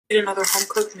Eat another home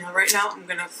cooked meal right now. I'm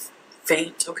gonna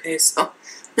faint. Okay, so.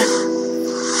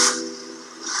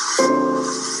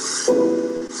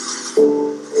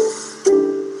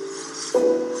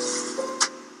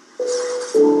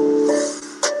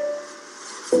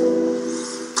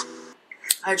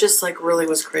 I just like really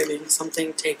was craving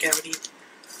something takeouty.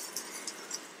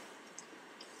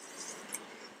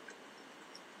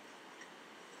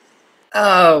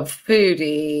 Oh,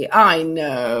 Foodie, I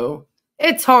know.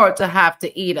 It's hard to have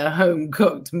to eat a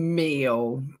home-cooked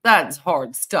meal. That's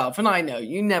hard stuff, and I know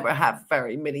you never have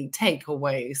very many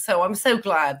takeaways, so I'm so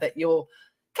glad that you're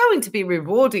going to be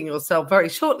rewarding yourself very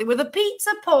shortly with a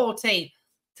pizza party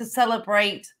to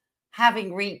celebrate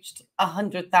having reached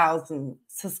 100,000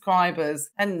 subscribers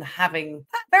and having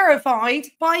that verified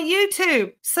by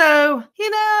YouTube. So,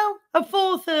 a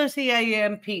 4:30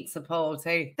 a.m. pizza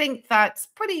party. Think that's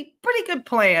pretty good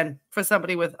plan for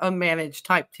somebody with unmanaged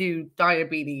type 2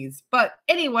 diabetes. But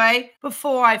anyway,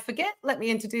 before I forget, let me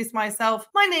introduce myself.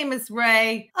 My name is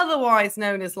Ray, otherwise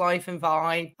known as Life and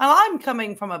Vibe, and I'm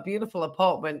coming from a beautiful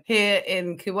apartment here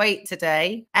in Kuwait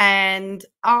today, and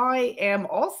I am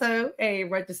also a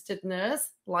registered nurse,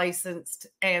 licensed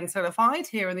and certified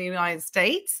here in the United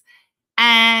States.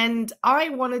 And I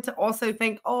wanted to also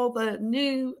thank all the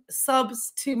new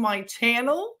subs to my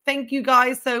channel. Thank you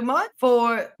guys so much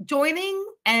for joining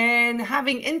and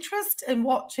having interest in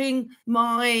watching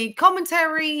my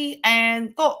commentary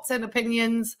and thoughts and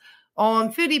opinions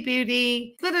on Foodie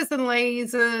Beauty, Glitters and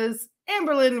Lasers,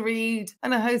 Amberlyn Reed,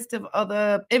 and a host of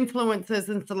other influencers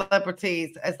and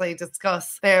celebrities as they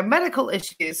discuss their medical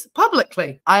issues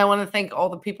publicly. I want to thank all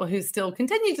the people who still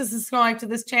continue to subscribe to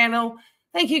this channel.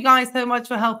 Thank you guys so much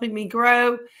for helping me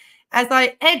grow as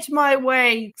I edge my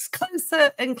way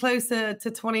closer and closer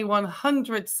to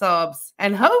 2,100 subs.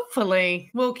 And hopefully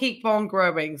we'll keep on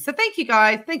growing. So thank you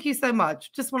guys. Thank you so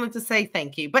much. Just wanted to say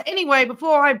thank you. But anyway,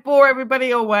 before I bore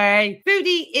everybody away,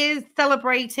 Foodie is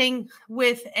celebrating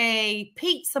with a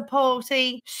pizza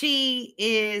party. She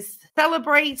is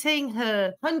celebrating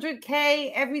her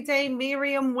 100K everyday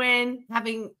Mariam win,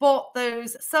 having bought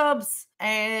those subs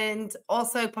and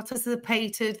also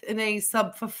participated in a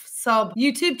sub for sub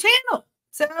YouTube channel.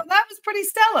 So that was pretty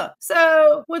stellar.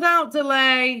 So without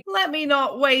delay, let me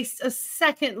not waste a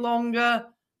second longer.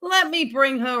 Let me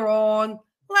bring her on.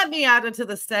 Let me add her to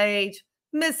the stage.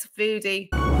 Miss Foodie.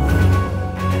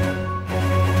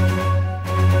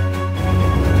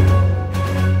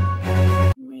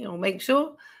 We'll make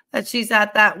sure that she's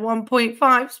at that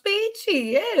 1.5 speed.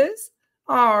 She is.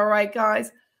 All right,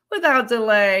 guys. Without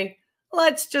delay,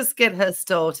 let's just get her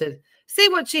started. See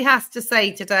what she has to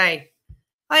say today.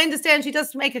 I understand she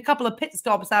does make a couple of pit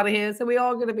stops out of here, so we're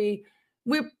probably going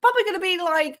to be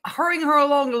like hurrying her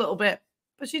along a little bit.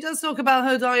 But she does talk about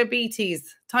her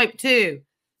diabetes, type 2.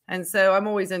 And so I'm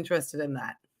always interested in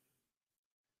that.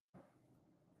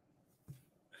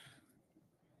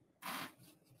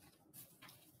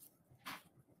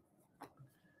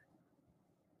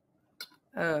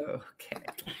 Okay.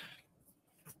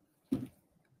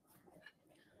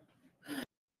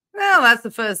 Well, that's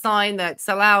the first sign that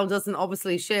Salal doesn't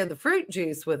obviously share the fruit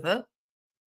juice with her.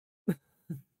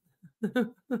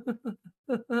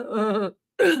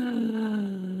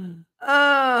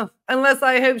 Unless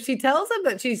I hope she tells him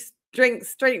that she drinks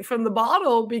straight from the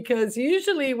bottle, because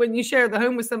usually when you share the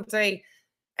home with somebody,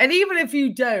 and even if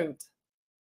you don't,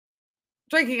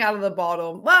 drinking out of the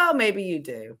bottle, well, maybe you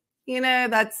do.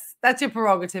 That's your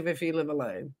prerogative if you live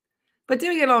alone. But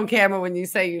doing it on camera when you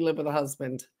say you live with a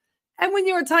husband, and when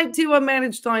you're a type 2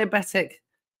 unmanaged diabetic,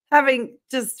 having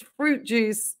just fruit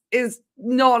juice is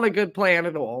not a good plan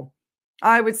at all.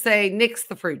 I would say nix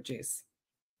the fruit juice.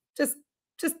 Just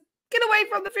get away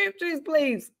from the fruit juice,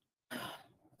 please.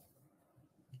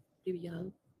 You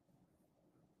young.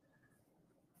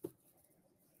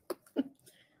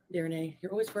 Darren,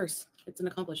 you're always first. It's an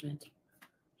accomplishment.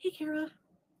 Hey, Kara.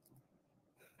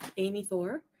 Amy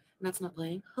Thor. Matt's not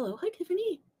playing. Hello. Hi,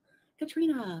 Tiffany.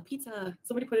 Katrina. Pizza.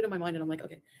 Somebody put it in my mind, and I'm like,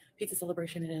 okay, pizza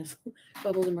celebration it is.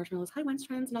 Bubbles and marshmallows. Hi,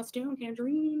 Wenstrens. Nostune.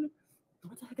 Tangerine.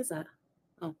 What the heck is that?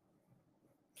 Oh.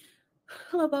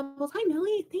 Hello, Bubbles. Hi,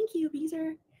 Millie. Thank you,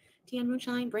 Beezer. Tian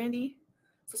Moonshine. Brandy.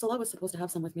 So Salah was supposed to have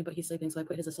some with me, but he's sleeping, so I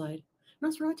put his aside.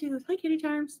 Nosferatu. Hi, Kitty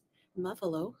Charms.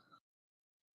 Muffalo.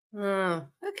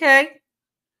 Okay.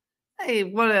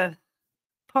 I want to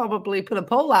probably put a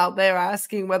poll out there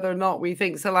asking whether or not we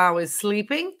think Salah is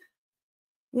sleeping,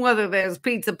 whether there's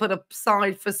pizza put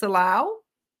aside for Salah,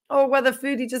 or whether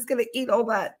Foodie just going to eat all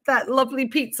that lovely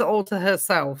pizza all to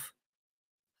herself.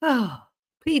 Oh,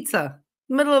 pizza,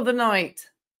 middle of the night.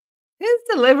 Who's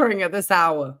delivering at this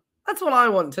hour? That's what I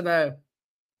want to know.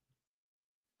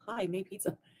 Hi, made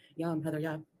pizza. Yum, Heather,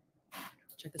 yeah.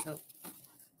 Check this out.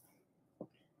 It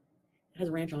has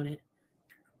ranch on it.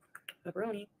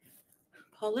 Pepperoni.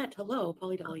 Paulette, hello,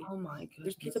 Polly Dolly. Oh my goodness.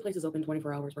 There's pizza places open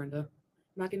 24 hours, Brenda.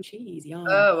 Mac and cheese, yum.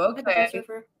 Oh, Hi, Buffalo okay.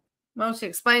 Surfer. Well, she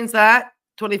explains that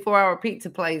 24-hour pizza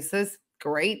places,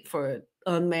 great for an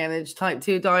unmanaged type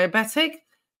 2 diabetic.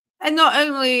 And not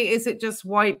only is it just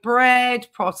white bread,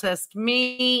 processed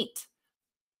meat,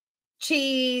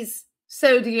 cheese,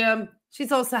 sodium,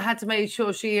 she's also had to make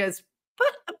sure she has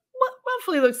what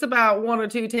roughly looks about 1 or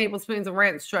 2 tablespoons of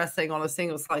ranch dressing on a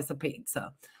single slice of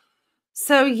pizza.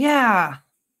 So yeah,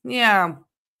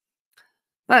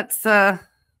 that's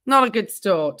not a good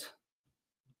start.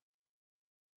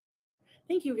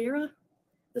 Thank you, Vera.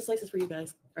 This slice is for you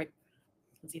guys. All right,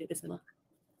 let's eat it. Bismillah.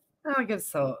 Not a good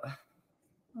start.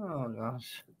 Oh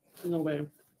gosh. No way.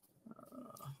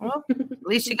 Well, at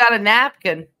least you got a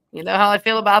napkin. You know how I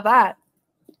feel about that.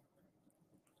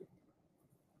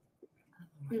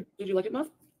 Did you like it, Muff?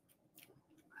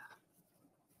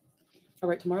 All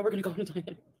right, tomorrow we're going to go on a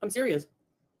diet. I'm serious.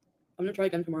 I'm going to try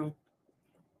again tomorrow.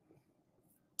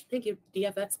 Thank you,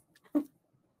 DFX.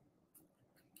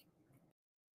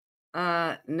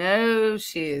 No,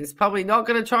 she's probably not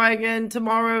going to try again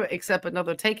tomorrow, except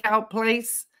another takeout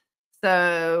place.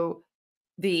 So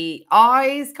the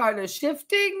eyes kind of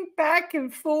shifting back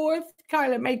and forth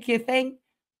kind of make you think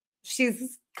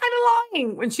she's kind of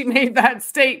lying when she made that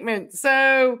statement.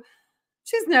 So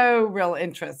she's no real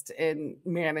interest in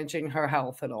managing her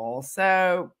health at all.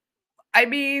 So, I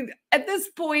mean, at this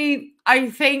point, I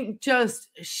think just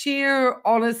sheer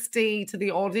honesty to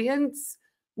the audience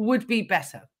would be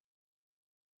better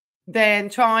than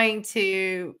trying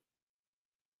to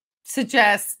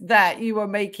suggest that you are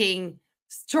making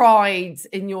strides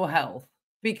in your health,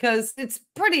 because it's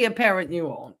pretty apparent you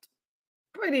aren't.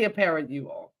 Pretty apparent you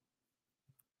aren't.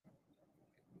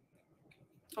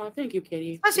 Oh, thank you,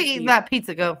 Katie. Especially eating that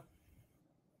pizza, go.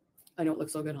 I know it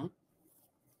looks so good, huh?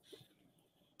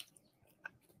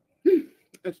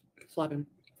 It's slapping.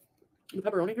 The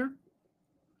pepperoni here?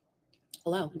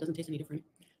 Oh, wow. It doesn't taste any different.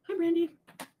 Hi, Brandy.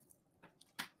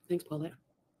 Thanks, Paulette.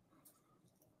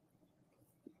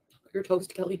 Your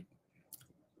toast, Kelly.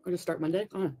 Going to start Monday.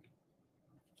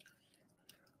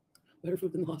 Better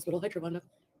food than the hospital. Hi, Trevanda.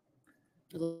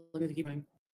 As long as you keep going.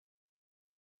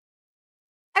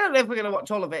 I don't know if we're going to watch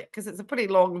all of it because it's a pretty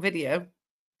long video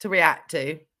to react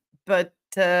to. But,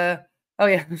 oh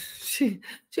yeah, she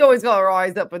always got her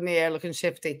eyes up in the air looking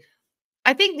shifty.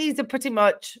 I think these are pretty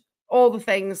much all the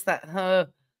things that her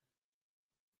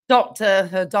doctor,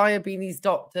 her diabetes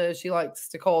doctor, she likes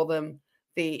to call them,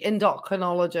 the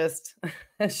endocrinologist,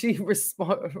 as she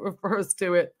refers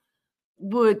to it,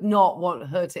 would not want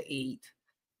her to eat.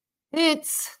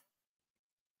 It's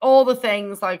all the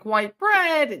things like white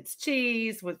bread, it's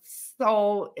cheese with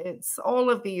salt, it's all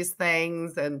of these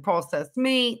things and processed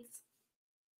meats.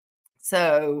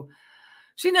 So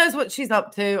she knows what she's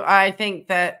up to. I think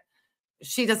that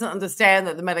she doesn't understand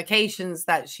that the medications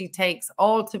that she takes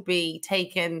are to be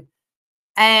taken,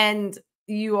 and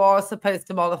you are supposed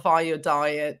to modify your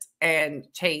diet and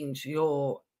change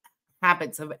your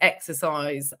habits of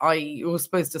exercise, i.e., you're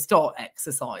supposed to start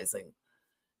exercising.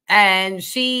 And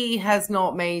she has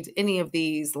not made any of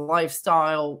these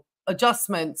lifestyle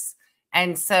adjustments.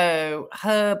 And so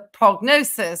her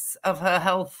prognosis of her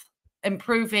health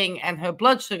improving and her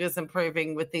blood sugars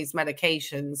improving with these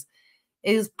medications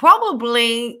is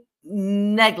probably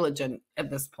negligent at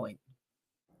this point.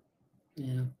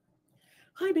 Yeah.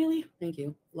 Hi, Bailey. Thank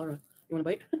you. Laura, you want a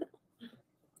bite?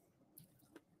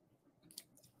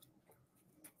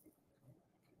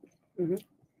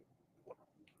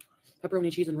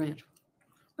 Pepperoni, cheese, and ranch.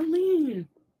 Arlene,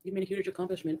 you've made a huge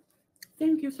accomplishment.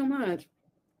 Thank you so much.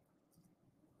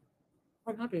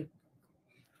 I'm happy.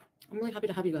 I'm really happy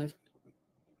to have you guys.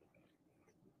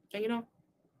 And you know,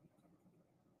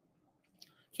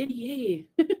 Kitty, yay.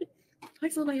 Hi,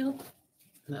 Sylvia.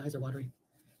 My eyes are watery.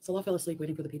 Salah fell asleep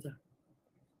waiting for the pizza.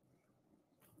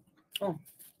 Oh.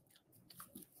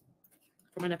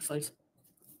 For my next slice.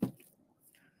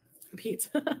 Pizza.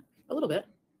 A little bit.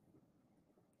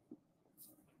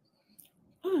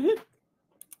 Oh.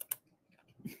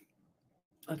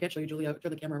 I can't show you, Julia.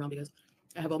 Turn the camera around because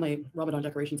I have all my Ramadan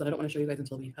decorations that I don't want to show you guys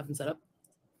until we have them set up.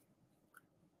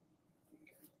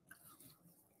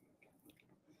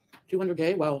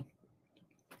 200K? Wow.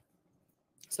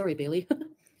 Sorry, Bailey.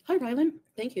 Hi, Rylan.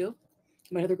 Thank you.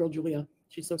 My other girl, Julia.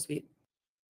 She's so sweet.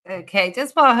 Okay,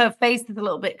 just while her face is a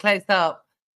little bit close up,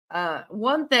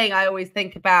 one thing I always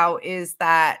think about is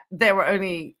that there were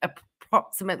only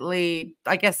approximately,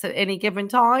 I guess at any given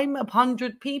time,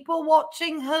 100 people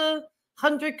watching her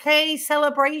 100K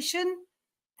celebration.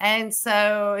 And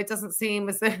so it doesn't seem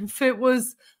as if it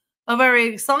was a very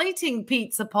exciting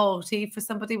pizza party for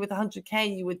somebody with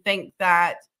 100K. You would think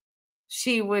that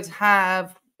she would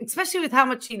have, especially with how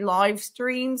much she live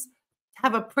streams,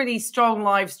 have a pretty strong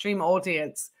live stream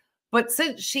audience. But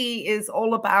since she is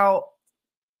all about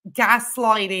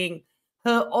gaslighting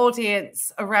her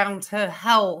audience around her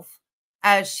health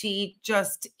as she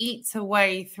just eats her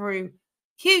way through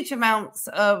huge amounts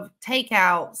of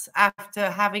takeouts after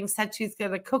having said she's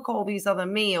going to cook all these other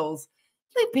meals,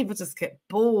 I think people just get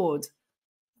bored.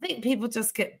 I think people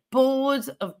just get bored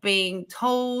of being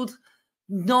told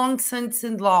nonsense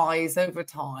and lies over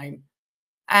time.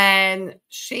 And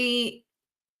she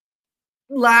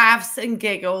laughs and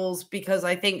giggles because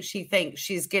I think she thinks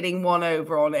she's getting one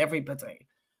over on everybody.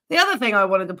 The other thing I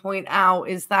wanted to point out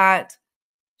is that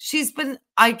she's been,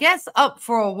 I guess, up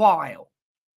for a while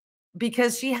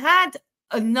because she had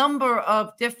a number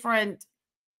of different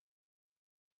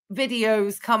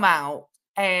videos come out,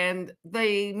 and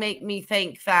they make me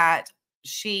think that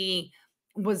she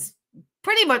was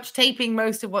pretty much taping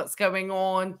most of what's going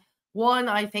on. One,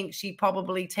 I think she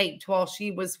probably taped while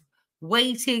she was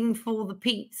waiting for the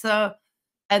pizza.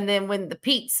 And then when the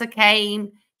pizza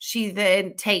came, she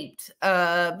then taped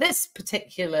this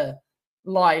particular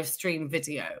live stream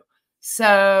video.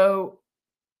 So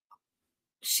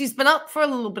she's been up for a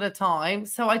little bit of time.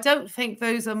 So I don't think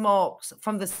those are marks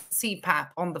from the CPAP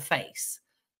on the face.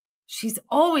 She's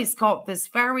always got this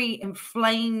very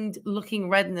inflamed looking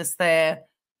redness there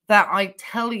that I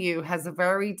tell you has a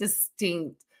very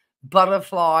distinct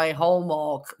butterfly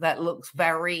hallmark that looks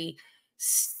very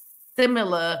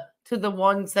similar to the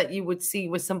ones that you would see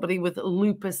with somebody with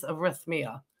lupus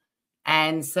erythemia.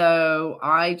 And so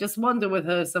I just wonder with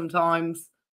her sometimes.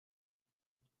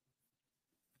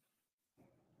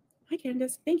 Hi,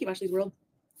 Candace. Thank you, Ashley's World.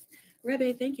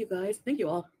 Rebe, thank you, guys. Thank you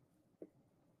all.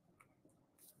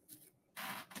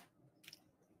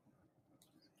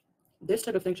 This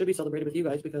type of thing should be celebrated with you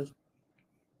guys because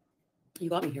you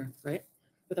got me here, right?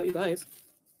 Without you guys,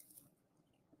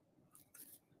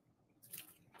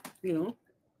 you know,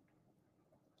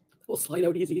 we'll slide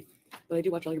out easy. But I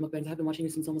do watch all your mukbangs. I've been watching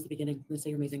you since almost the beginning. They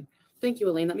say you're amazing. Thank you,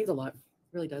 Elaine. That means a lot. It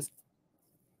really does.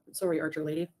 Sorry, Archer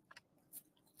lady.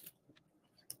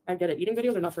 I get it. Eating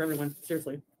videos are not for everyone.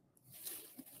 Seriously.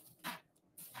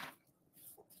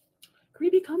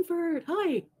 Creepy Comfort.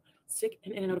 Hi. Sick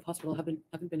and in and out of hospital. Haven't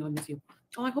been. I miss you.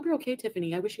 Oh, I hope you're okay,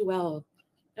 Tiffany. I wish you well.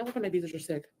 I hope my babies are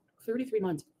sick. 33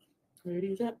 months.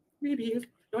 Babies.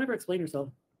 Don't ever explain yourself.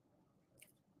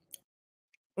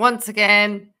 Once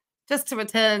again, just to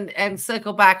return and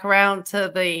circle back around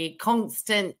to the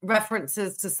constant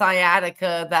references to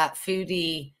sciatica that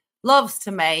Foodie loves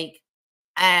to make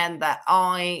and that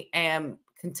I am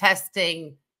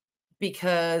contesting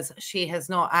because she has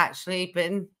not actually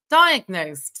been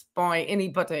diagnosed by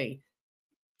anybody.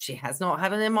 She has not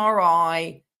had an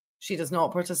MRI. She does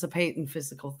not participate in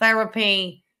physical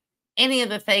therapy. Any of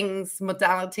the things,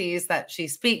 modalities that she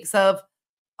speaks of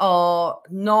are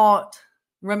not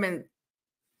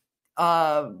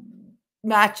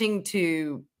matching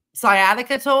to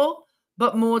sciatica at all,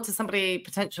 but more to somebody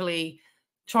potentially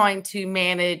trying to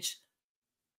manage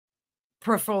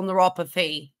peripheral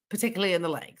neuropathy, particularly in the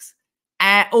legs,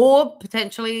 or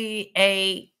potentially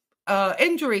a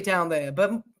injury down there,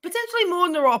 but potentially more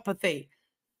neuropathy.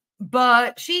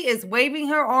 But she is waving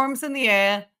her arms in the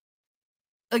air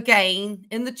again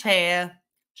in the chair.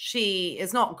 She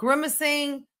is not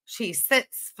grimacing. She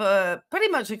sits for pretty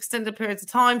much extended periods of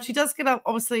time. She does get up,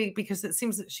 obviously, because it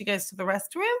seems that she goes to the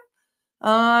restroom.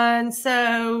 And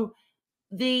so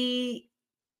the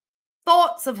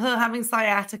thoughts of her having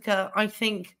sciatica, I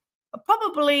think, are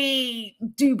probably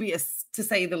dubious, to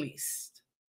say the least.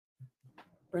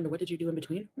 Brenda, what did you do in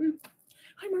between?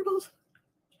 Hi, Marbles.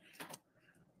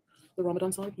 The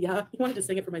Ramadan song? Yeah, you wanted to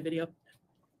sing it for my video.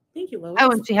 Thank you, Lois.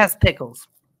 Oh, and she has pickles.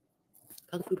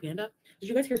 Kung Fu Panda. Did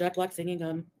you guys hear Jack Black singing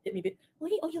Hit Me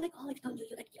Wait, oh, you like olive? Don't you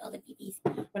like the olive VVs?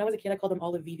 When I was a kid, I called them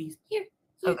olive VVs. Here.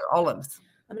 Oh, they're olives.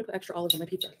 I'm going to put extra olives on my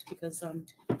pizza because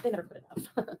they never put enough.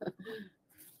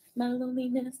 My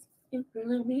loneliness. I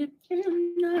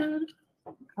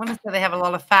want to say they have a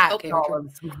lot of fat. Okay,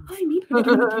 olives. I need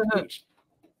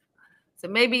So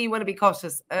maybe you want to be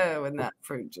cautious. Oh, and that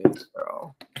fruit juice,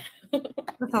 girl.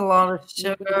 That's a lot of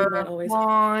sugar.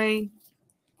 Why?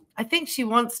 I think she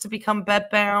wants to become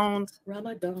bedbound.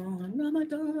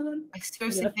 Ramadan. I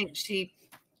seriously think she.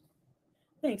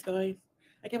 Thanks, guys.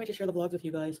 I can't wait to share the vlogs with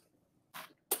you guys.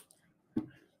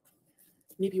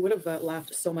 Maybe you would have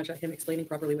laughed so much at him explaining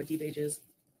properly what deep age is.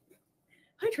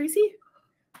 Hi, Tracy.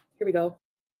 Here we go.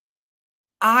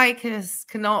 I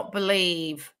cannot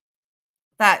believe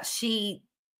that she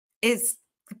is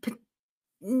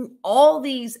all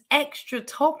these extra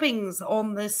toppings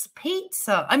on this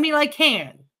pizza. I mean, I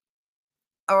can.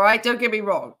 All right, don't get me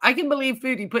wrong. I can believe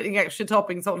Foodie putting extra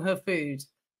toppings on her food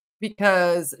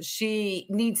because she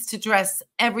needs to dress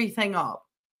everything up.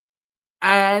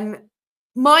 And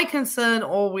my concern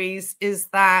always is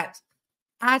that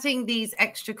adding these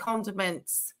extra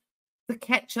condiments, the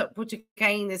ketchup, which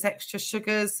again is extra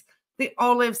sugars, the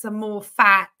olives are more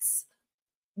fats.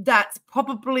 That's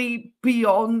probably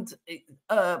beyond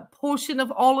a portion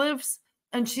of olives.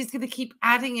 And she's going to keep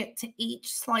adding it to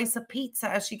each slice of pizza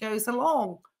as she goes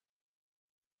along.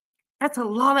 That's a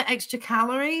lot of extra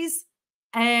calories.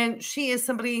 And she is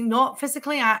somebody not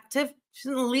physically active. She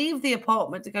didn't leave the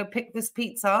apartment to go pick this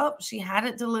pizza up. She had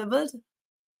it delivered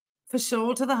for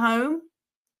sure to the home.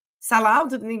 Salah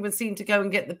didn't even seem to go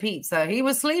and get the pizza. He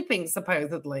was sleeping,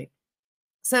 supposedly.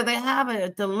 So they have a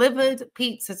delivered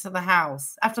pizza to the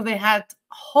house after they had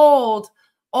hauled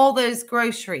all those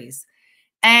groceries.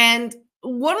 And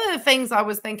one of the things I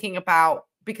was thinking about,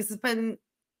 because there's been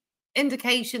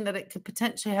indication that it could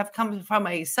potentially have come from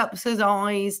a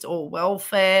subsidized or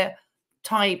welfare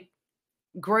type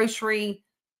grocery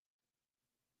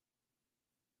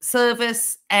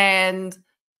service, and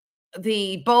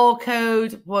the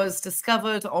barcode was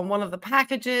discovered on one of the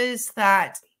packages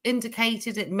that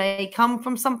indicated it may come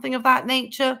from something of that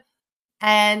nature.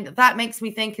 And that makes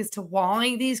me think as to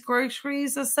why these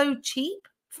groceries are so cheap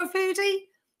for Foodie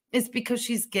is because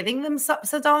she's getting them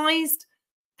subsidized.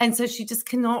 And so she just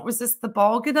cannot resist the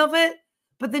bargain of it.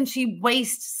 But then she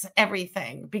wastes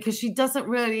everything because she doesn't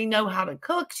really know how to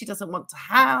cook. She doesn't want to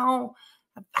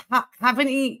have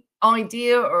any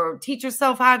idea or teach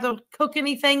herself how to cook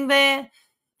anything there.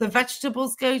 The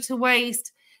vegetables go to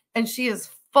waste. And she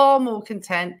is far more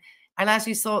content. And as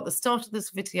you saw at the start of this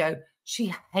video,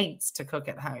 she hates to cook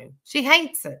at home. She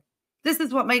hates it. This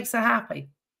is what makes her happy.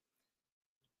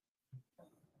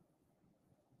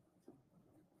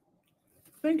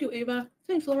 Thank you, Ava.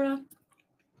 Thanks, Laura.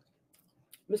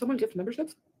 Will someone gift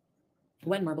memberships?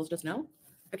 When, Marbles? Just now?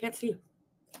 I can't see.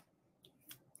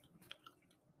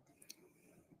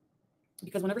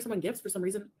 Because whenever someone gifts, for some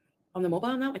reason, on the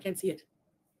mobile now, I can't see it.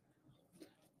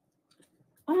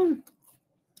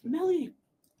 Melly.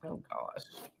 Oh,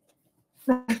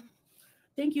 gosh.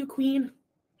 Thank you, Queen.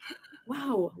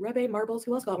 Wow, Rebe, Marbles.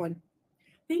 Who else got one?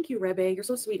 Thank you, Rebe. You're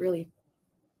so sweet, really.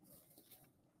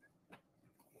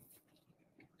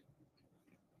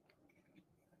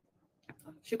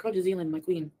 Shukra New Zealand, my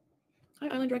queen. Hi,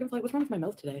 Island Dragonfly. What's wrong with my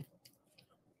mouth today?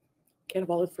 Can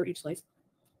of olive for each slice.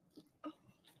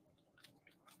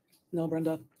 No,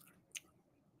 Brenda.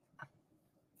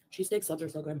 Cheesesteak subs are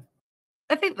so good.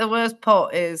 I think the worst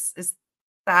part is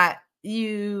that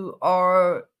you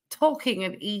are talking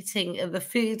and eating and the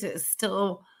food is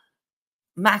still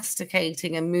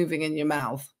masticating and moving in your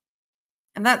mouth.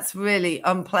 And that's really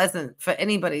unpleasant for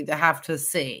anybody to have to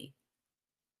see.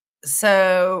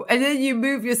 So, and then you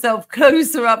move yourself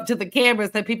closer up to the camera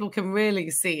so people can really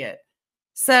see it.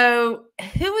 So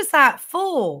who is that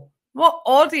for? What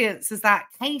audience is that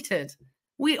catered?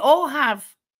 We all have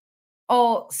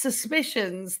our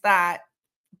suspicions that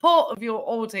part of your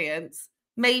audience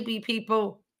may be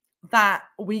people that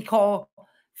we call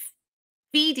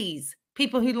feedies,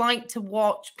 people who like to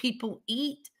watch people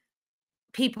eat.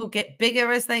 People get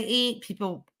bigger as they eat.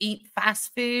 People eat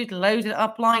fast food, load it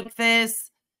up like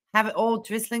this, have it all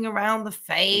drizzling around the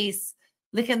face,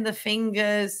 licking the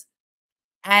fingers.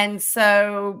 And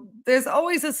so there's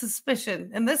always a suspicion,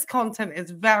 and this content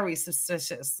is very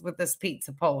suspicious with this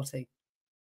pizza party.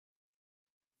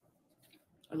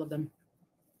 I love them.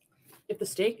 If the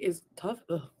steak is tough,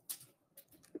 ugh.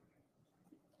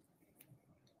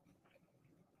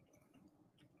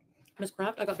 Miss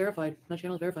Craft, I got verified. My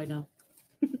channel is verified now.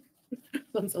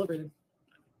 So I'm celebrating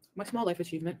my small life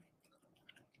achievement.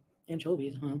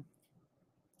 Anchovies, huh?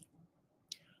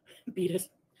 Beat it.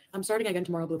 I'm starting again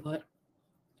tomorrow, Blue Pot.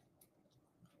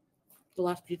 The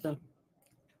last pizza.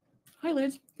 Hi,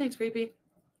 Liz. Thanks, Creepy.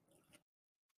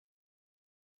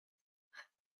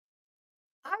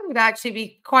 I would actually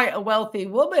be quite a wealthy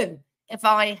woman if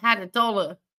I had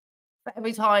 $1 for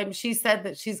every time she said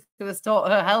that she's going to start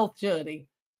her health journey,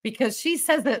 because she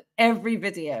says it every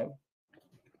video.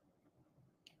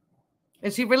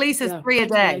 And she releases 3 a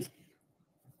day. Nice.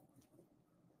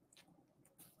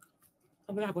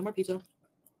 I'm going to have one more pizza.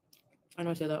 I know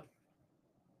I say that.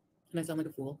 And I sound like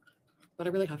a fool. But I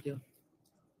really have to. You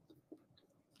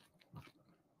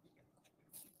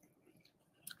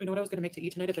know what I was going to make to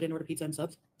eat tonight if I didn't order pizza and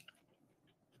subs?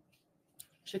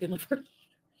 Chicken liver.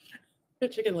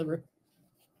 Chicken liver.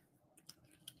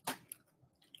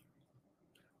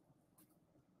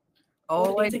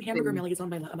 Oh, the I dancing hamburger do. Melly is on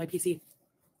my PC.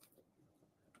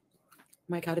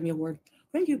 My Academy Award.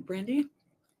 Thank you, Brandy.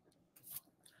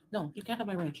 No, you can't have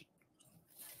my ranch.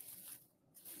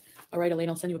 All right, Elaine,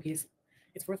 I'll send you a piece.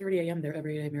 It's 4:30 a.m. there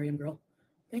every day, Mariam girl.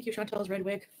 Thank you, Chantel's red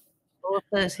wig.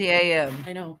 4:30 a.m.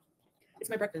 I know. It's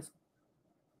my breakfast.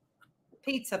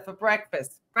 Pizza for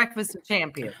breakfast. Breakfast of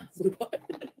champions.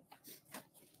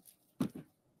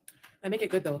 I make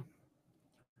it good though.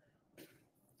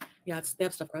 Yeah, they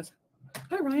have stuffed crust.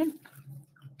 Hi, Ryan.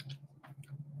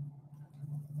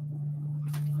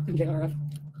 JRF.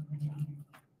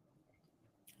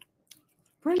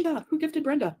 Brenda. Who gifted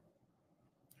Brenda?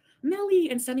 Melly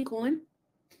and semicolon.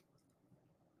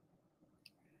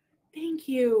 Thank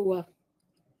you.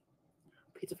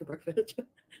 Pizza for breakfast.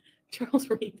 Charles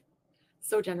Reed.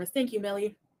 So generous. Thank you,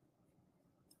 Melly.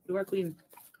 You are queen.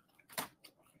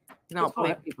 No, It's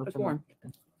hot. It's warm.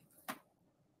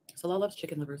 Salah loves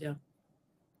chicken livers, yeah.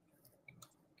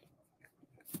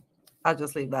 I'll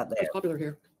just leave that there. It's popular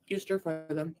here. You stir fry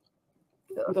them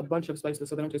with a bunch of spices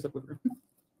so they don't taste like liver.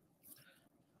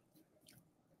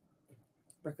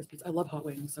 Breakfast pizza. I love hot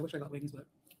wings. I wish I got wings, but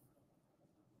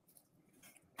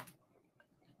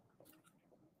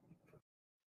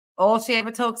all she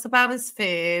ever talks about is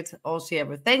food. All she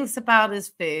ever thinks about is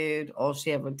food. All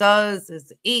she ever does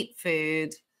is eat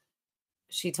food.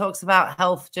 She talks about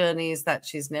health journeys that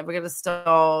she's never going to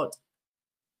start.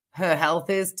 Her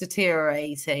health is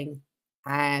deteriorating.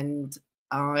 And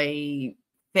I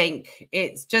think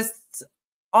it's just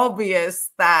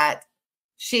obvious that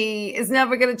she is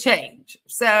never going to change.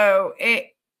 So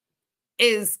it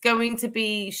is going to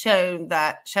be shown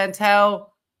that Chantel,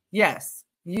 yes,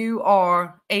 you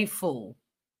are a fool.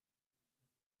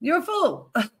 You're a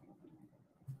fool.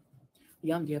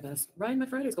 Yum, DFS. Ryan, my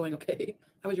Friday's going okay.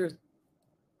 How was yours?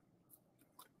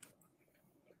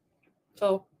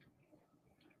 So,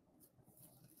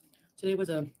 today was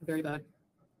a very bad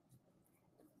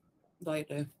diet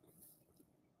day.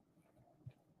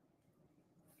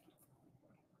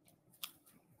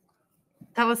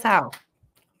 Tell us how.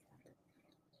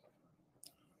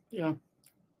 Yeah.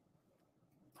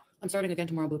 I'm starting again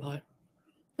tomorrow, Blue Pot.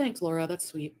 Thanks, Laura. That's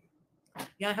sweet.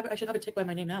 Yeah, I should have a tick by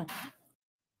my name now.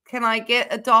 Can I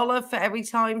get $1 for every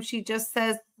time she just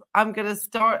says, I'm going to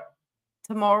start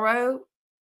tomorrow?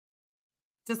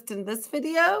 Just in this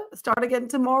video? Start again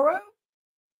tomorrow?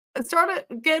 Start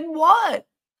again what?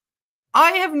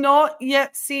 I have not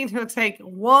yet seen her take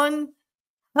one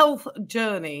health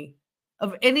journey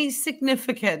of any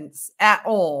significance at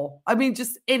all. I mean,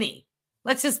 just any.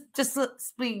 Let's just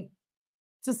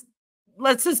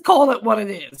call it what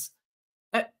it is.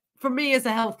 For me as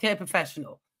a healthcare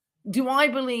professional, do I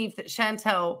believe that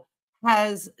Chantel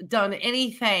has done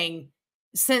anything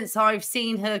since I've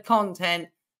seen her content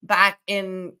back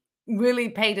in really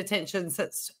paid attention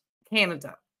since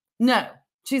Canada? No,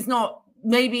 she's not.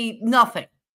 Maybe nothing.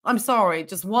 I'm sorry.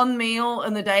 Just one meal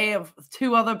in the day of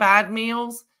 2 other bad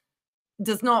meals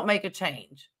does not make a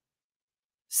change.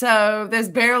 So there's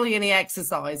barely any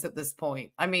exercise at this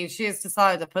point. I mean, she has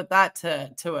decided to put that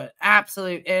to an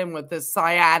absolute end with this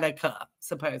sciatica,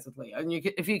 supposedly. And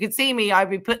if you could see me, I'd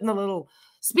be putting the little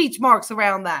speech marks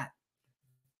around that.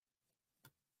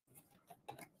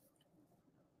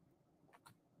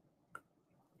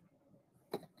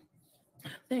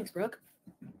 Thanks, Brooke.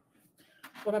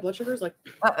 Well, my blood sugar is like...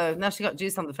 Uh-oh, now she got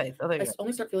juice on the face. Oh, I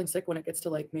only start feeling sick when it gets to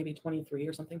like maybe 23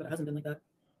 or something, but it hasn't been like that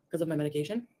because of my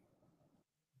medication.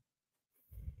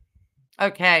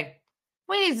 Okay.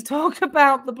 We need to talk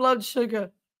about the blood sugar.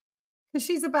 Because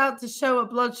she's about to show a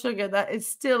blood sugar that is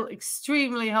still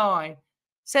extremely high.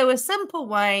 So a simple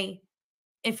way,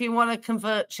 if you want to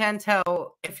convert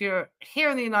Chantel, if you're here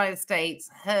in the United States,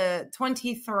 her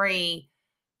 23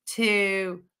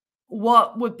 to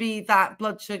what would be that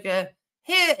blood sugar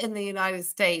here in the United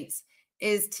States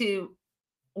is to,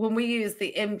 when we use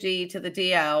the mg to the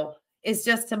dl, is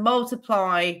just to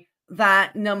multiply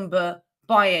that number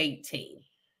by 18.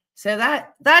 So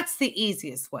that's the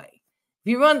easiest way.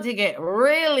 If you want to get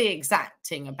really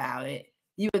exacting about it,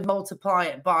 you would multiply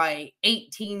it by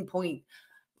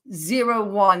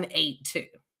 18.0182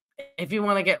 if you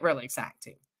want to get really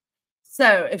exacting.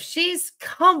 So if she's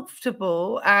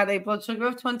comfortable at a blood sugar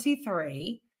of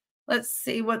 23, let's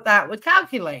see what that would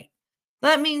calculate.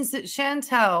 That means that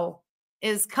Chantel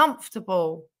is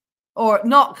comfortable or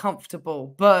not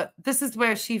comfortable, but this is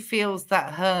where she feels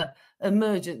that her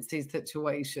emergency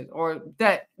situation, or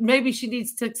that maybe she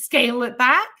needs to scale it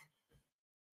back,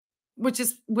 which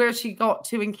is where she got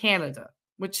to in Canada,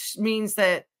 which means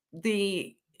that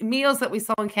the meals that we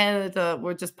saw in Canada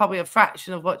were just probably a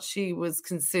fraction of what she was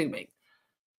consuming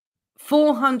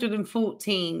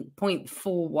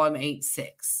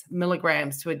 414.4186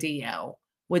 milligrams to a DL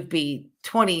would be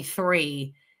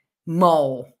 23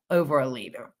 mole over a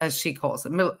liter, as she calls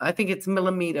it. I think it's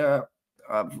millimeter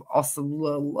of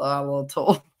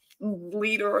oscillatory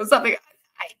liter or something.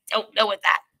 I don't know what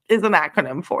that is an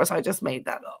acronym for, so I just made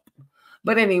that up.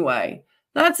 But anyway,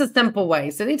 that's a simple way.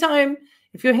 So anytime,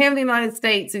 if you're here in the United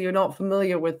States and you're not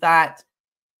familiar with that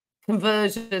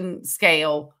conversion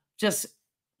scale, just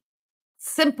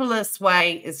simplest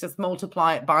way is just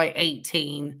multiply it by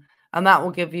 18, and that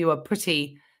will give you a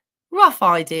pretty rough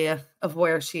idea of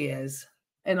where she is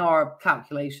in our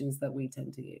calculations that we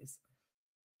tend to use.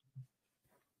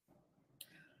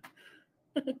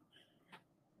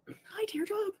 Hi,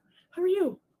 Teardrop. How are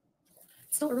you?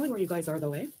 It's still early where you guys are,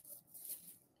 though, eh?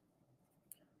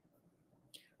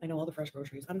 I know all the fresh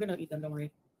groceries. I'm going to eat them, don't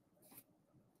worry.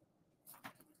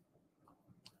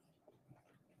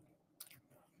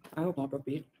 I hope not broke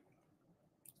beef.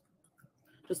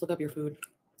 Just look up your food.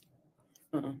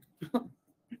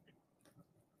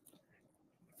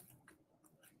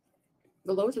 The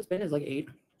lowest it's been is like 8.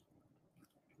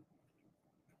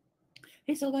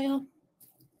 Hey, Sylvia.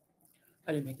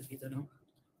 I didn't make this pizza, no.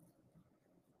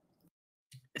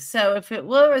 So if it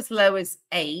were as low as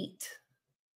 8,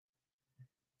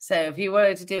 so if you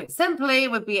wanted to do it simply,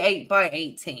 it would be 8 by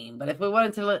 18. But if we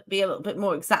wanted to be a little bit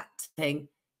more exacting,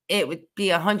 it would be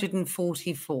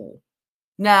 144.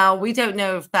 Now, we don't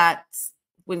know if that's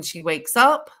when she wakes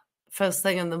up first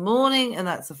thing in the morning, and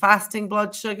that's a fasting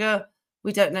blood sugar.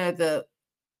 We don't know the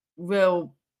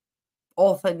real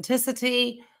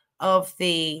authenticity of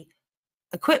the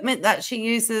equipment that she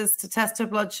uses to test her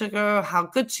blood sugar, how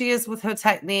good she is with her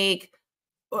technique.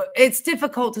 It's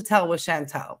difficult to tell with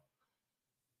Chantel.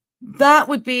 That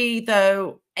would be,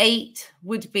 though, 8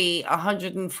 would be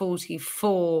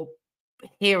 144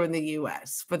 here in the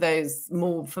US, for those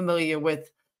more familiar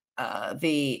with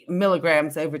the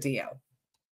milligrams over DL.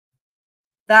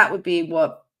 That would be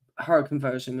what her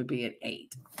conversion would be at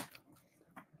 8.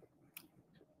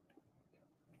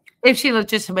 If she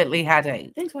legitimately had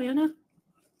 8. Thanks, Diana.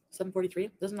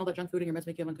 743. Doesn't all that junk food in your meds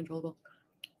make you uncontrollable?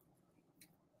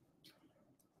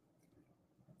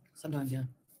 Sometimes, yeah.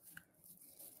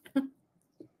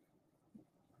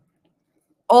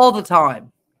 All the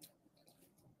time.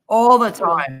 All the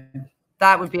time.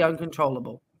 That would be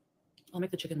uncontrollable. I'll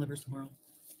make the chicken livers tomorrow.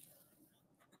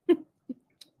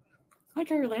 Hi,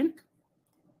 Carolyn.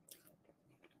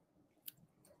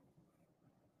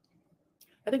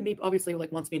 I think Meep obviously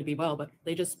like wants me to be well, but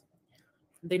they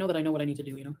know that I know what I need to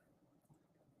do, you know.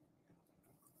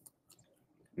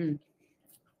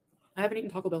 I haven't eaten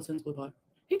Taco Bell since Blue Pot.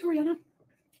 Hey, Toriana.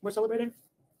 We're celebrating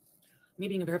me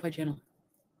being a verified channel.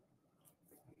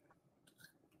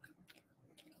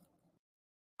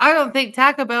 I don't think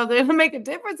Taco Bell is going to make a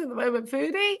difference at the moment,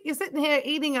 Foodie. You're sitting here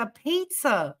eating a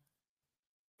pizza.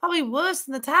 Probably worse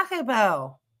than the Taco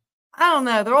Bell. I don't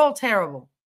know. They're all terrible.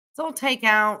 It's all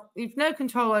takeout. You've no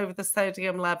control over the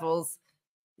sodium levels.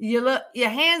 Your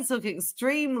hands look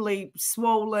extremely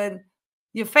swollen.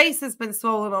 Your face has been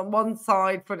swollen on one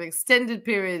side for an extended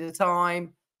period of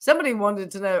time. Somebody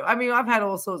wanted to know. I mean, I've had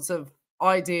all sorts of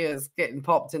ideas getting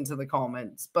popped into the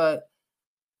comments, but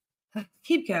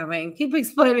keep going. Keep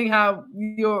explaining how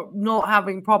you're not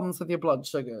having problems with your blood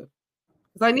sugar.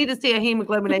 Because I need to see a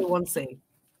hemoglobin A1C.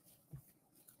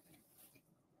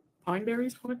 Pine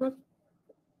berries comic book?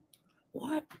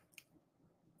 What?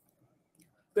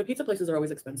 Good pizza places are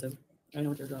always expensive. I know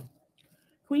what you're doing.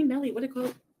 Queen Nelly, what do you call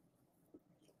it?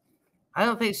 I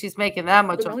don't think she's making that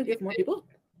much. Did Nelly get more people?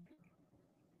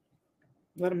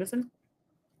 What I'm missing?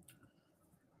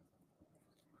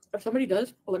 If somebody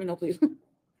does, well, let me know, please.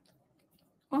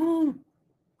 Oh,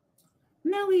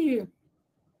 Nelly.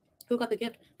 Who got the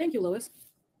gift? Thank you, Lois.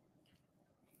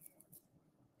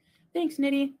 Thanks,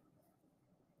 Nitty.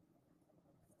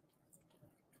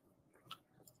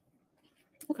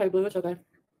 Okay, Blue, it's okay.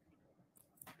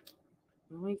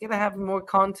 We're going to have more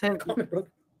content.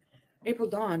 April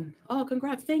Dawn. Oh,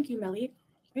 congrats. Thank you, Melly.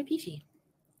 Very peachy.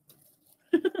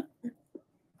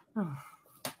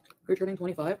 You're turning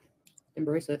 25.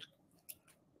 Embrace it.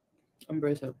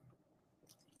 Embrace it.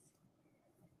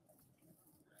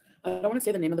 I don't want to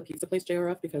say the name of the pizza place,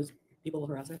 JRF, because people will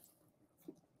harass it.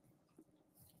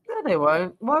 No, they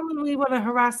won't. Why would we want to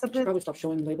harass a bit? Probably stop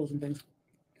showing labels and things.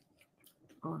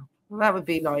 Oh, well, that would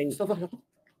be nice. So,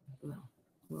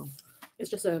 well, it's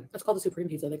just it's called a Supreme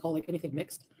pizza. They call like anything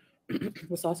mixed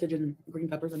with sausage and green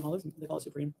peppers and olives. They call it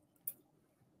Supreme.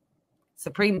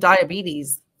 Supreme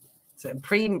diabetes.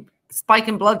 Supreme spike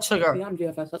in blood sugar. Yeah, I'm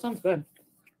GFS. That sounds good.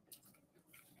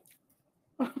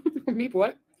 Meep,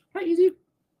 what? Hi, Easy.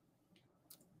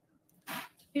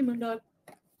 Hey, Moondog.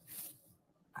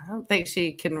 I don't think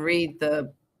she can read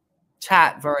the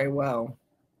chat very well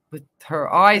with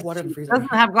her eyes. Water in the She freezer. doesn't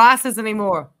have glasses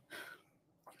anymore.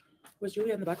 Was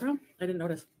Julia in the background? I didn't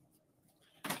notice.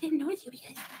 I didn't notice you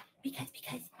because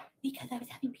I was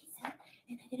having pizza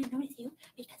and I didn't notice you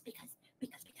because.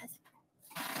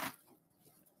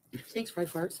 Thanks, fried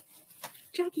farts.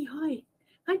 Jackie, hi.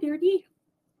 Hi, Dirty.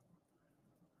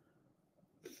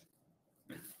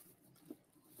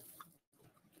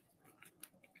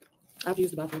 I have to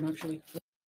use the bathroom, actually.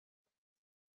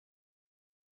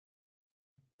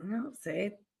 No,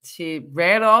 see, she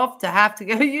ran off to have to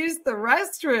go use the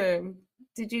restroom.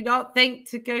 Did you not think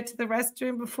to go to the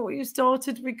restroom before you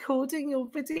started recording your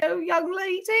video, young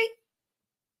lady?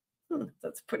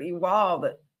 That's pretty wild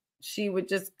that she would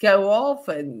just go off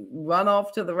and run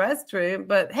off to the restroom.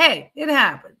 But hey, it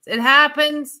happens. It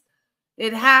happens.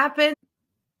 It happens.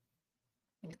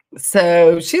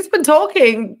 So she's been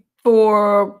talking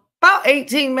for about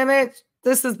 18 minutes.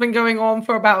 This has been going on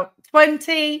for about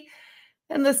 20.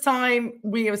 And this time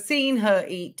we have seen her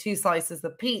eat 2 slices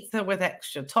of pizza with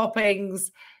extra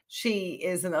toppings. She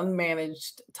is an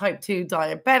unmanaged type 2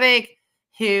 diabetic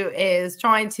who is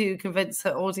trying to convince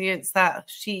her audience that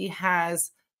she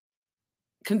has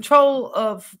control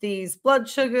of these blood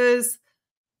sugars.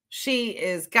 She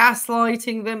is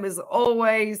gaslighting them as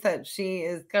always, that she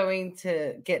is going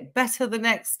to get better the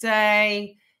next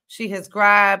day. She has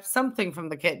grabbed something from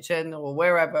the kitchen or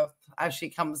wherever as she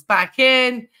comes back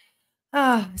in.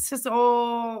 It's just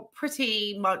all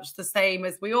pretty much the same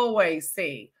as we always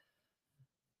see.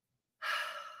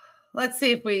 Let's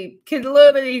see if we can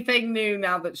learn anything new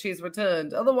now that she's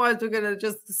returned. Otherwise, we're going to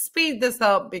just speed this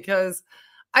up because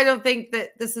I don't think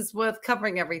that this is worth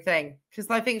covering everything, because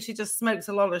I think she just smokes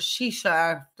a lot of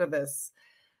shisha after this.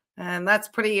 And that's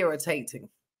pretty irritating,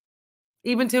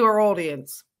 even to her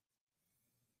audience.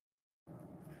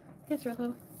 Yes,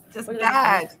 Rocco. Just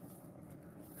bad.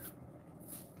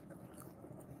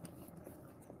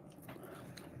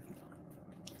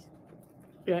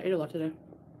 Yeah, I ate a lot today.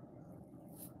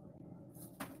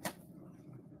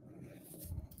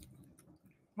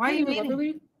 Why are you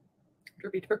eating?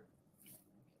 Derpy derp.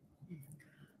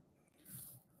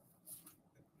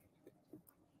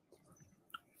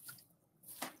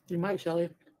 You might, Shelly.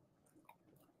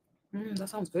 That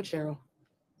sounds good, Cheryl.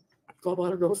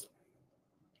 Gallbladder roast.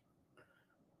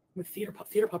 With theater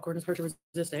popcorn is hard to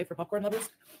resist, eh? For popcorn lovers.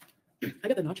 I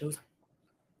get the nachos.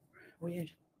 Oh, yeah.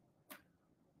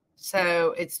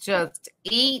 So it's just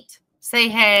eat, say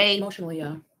hey. Emotionally,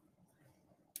 yeah.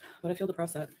 But I feel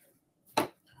depressed that.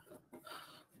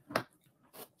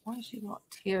 Why has she got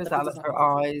tears out of her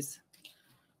eyes?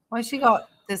 Why has she got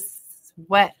this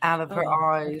sweat out of her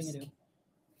eyes?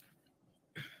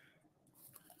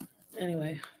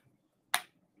 Anyway,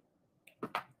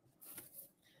 I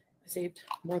saved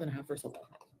more than half for some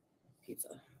pizza.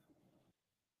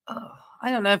 Oh,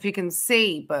 I don't know if you can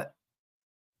see, but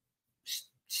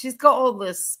she's got all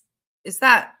this. Is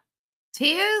that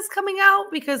tears coming out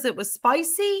because it was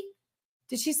spicy?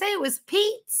 Did she say it was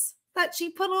Pete's that she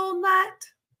put on that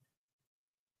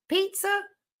pizza?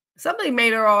 Somebody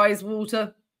made her eyes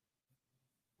water.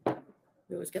 We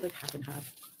always get like half and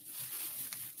half.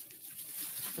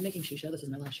 I'm making shisha. This is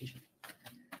my last shisha.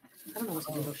 I don't know what's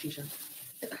about shisha.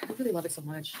 I really love it so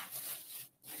much.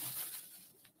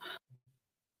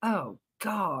 Oh,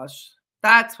 gosh.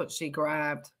 That's what she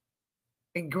grabbed.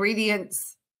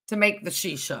 Ingredients to make the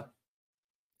shisha,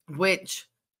 which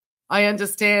I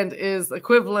understand is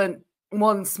equivalent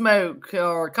one smoke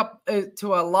or a cup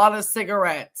to a lot of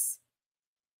cigarettes.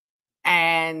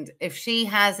 And if she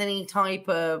has any type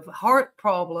of heart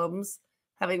problems,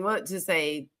 having worked as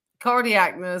a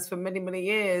cardiac nurse for many, many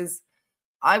years,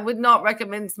 I would not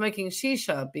recommend smoking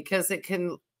shisha because it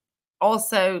can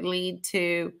also lead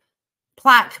to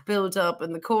plaque buildup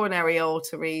in the coronary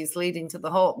arteries, leading to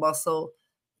the heart muscle,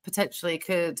 potentially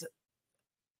could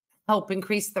help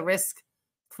increase the risk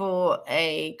for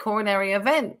a coronary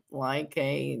event like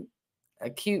a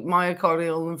acute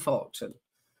myocardial infarction.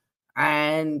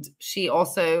 And she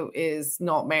also is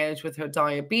not managed with her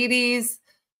diabetes.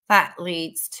 That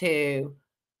leads to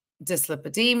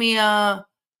dyslipidemia.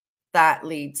 That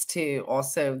leads to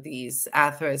also these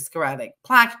atherosclerotic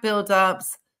plaque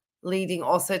buildups, leading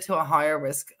also to a higher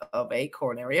risk of a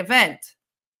coronary event.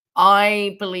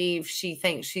 I believe she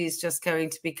thinks she's just going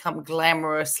to become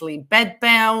glamorously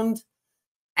bedbound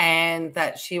and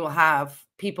that she will have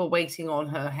people waiting on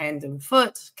her hand and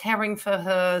foot, caring for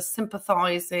her,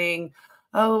 sympathizing.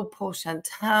 Oh, poor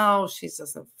Chantal, she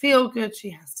doesn't feel good. She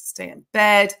has to stay in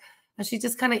bed. And she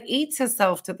just kind of eats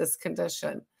herself to this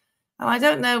condition. And I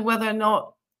don't know whether or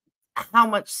not how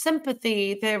much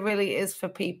sympathy there really is for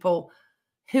people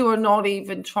who are not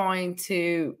even trying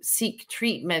to seek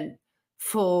treatment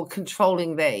for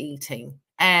controlling their eating,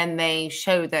 and they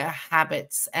show their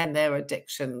habits and their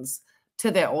addictions to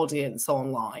their audience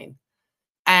online.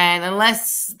 And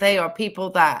unless they are people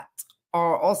that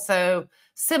are also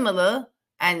similar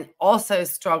and also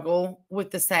struggle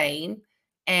with the same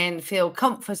and feel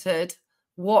comforted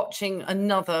watching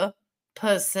another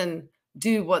person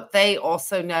do what they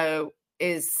also know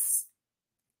is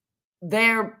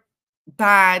their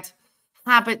bad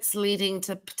habits leading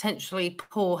to potentially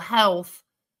poor health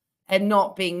and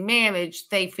not being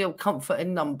managed, they feel comfort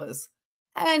in numbers.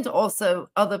 And also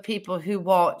other people who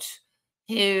watch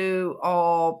who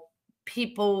are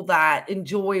people that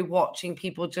enjoy watching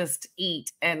people just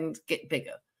eat and get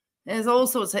bigger. There's all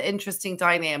sorts of interesting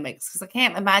dynamics because I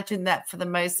can't imagine that for the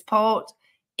most part,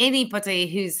 anybody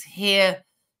who's here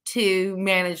to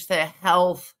manage their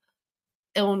health,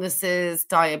 illnesses,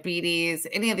 diabetes,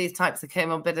 any of these types of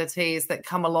comorbidities that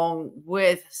come along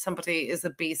with somebody as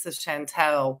obese as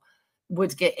Chantel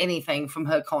would get anything from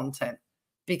her content,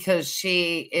 because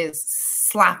she is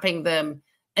slapping them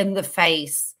in the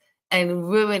face and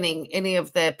ruining any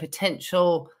of their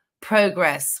potential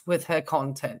progress with her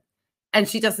content. And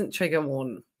she doesn't trigger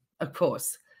warn, of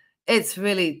course. It's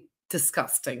really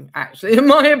disgusting, actually, in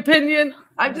my opinion.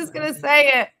 I'm just going to say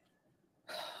it.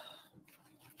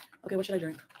 Okay, what should I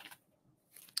drink?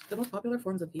 The most popular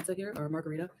forms of pizza here are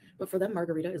margarita, but for them,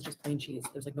 margarita is just plain cheese.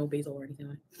 There's like no basil or anything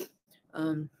on it.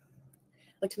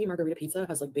 Like to me, margarita pizza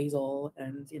has like basil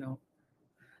and, you know,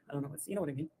 I don't know, you know what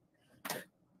I mean.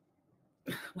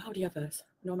 Wow, DFS.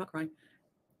 No, I'm not crying.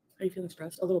 Are you feeling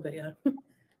stressed? A little bit, yeah.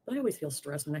 But I always feel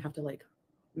stressed when I have to like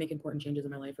make important changes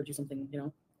in my life or do something, you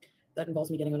know, that involves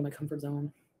me getting out of my comfort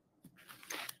zone.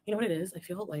 You know what it is? I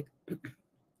feel like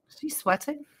she's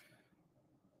sweating.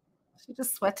 She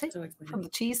just sweating from the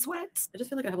cheese sweats. I just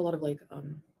feel like I have a lot of like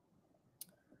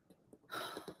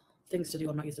things to do.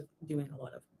 I'm not used to doing a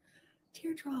lot of.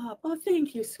 Teardrop. Oh,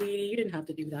 thank you, sweetie. You didn't have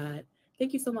to do that.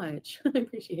 Thank you so much. I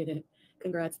appreciate it.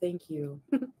 Congrats. Thank you.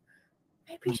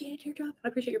 I appreciate it, Teardrop. I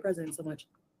appreciate your presence so much.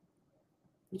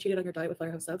 You cheated on your diet with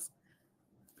Firehouse subs.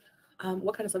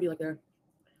 What kind of sub do you like there?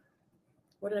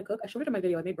 What did I cook? I showed it in my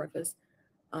video. I made breakfast.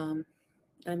 I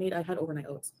had overnight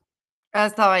oats.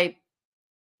 As I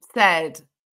said,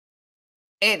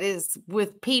 it is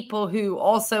with people who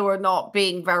also are not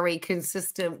being very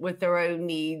consistent with their own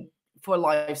need for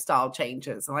lifestyle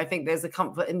changes. And I think there's a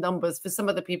comfort in numbers for some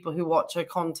of the people who watch her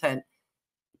content,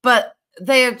 but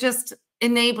they are just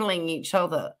enabling each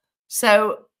other.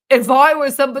 So if I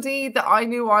were somebody that I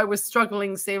knew I was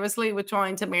struggling seriously with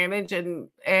trying to manage and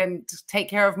take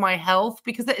care of my health,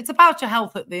 because it's about your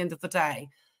health at the end of the day,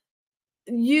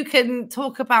 you can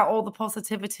talk about all the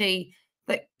positivity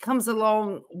that comes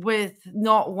along with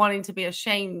not wanting to be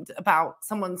ashamed about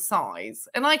someone's size.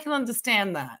 And I can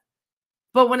understand that.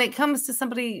 But when it comes to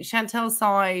somebody Chantel's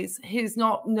size who's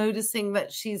not noticing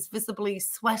that she's visibly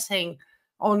sweating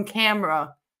on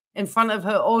camera in front of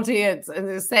her audience and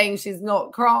is saying she's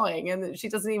not crying and that she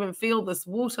doesn't even feel this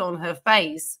water on her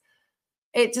face,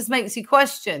 it just makes you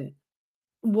question,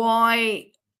 why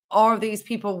are these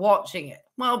people watching it?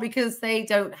 Well, because they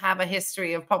don't have a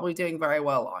history of probably doing very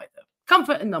well either.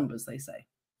 Comfort in numbers, they say.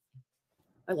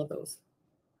 I love those.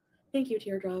 Thank you,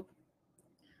 Teardrop.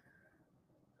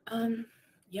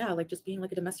 Yeah, like just being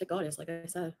like a domestic goddess, like I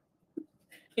said,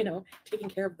 you know, taking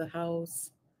care of the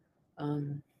house.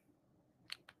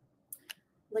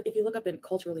 Like if you look up in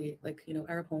culturally, like, you know,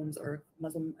 Arab homes or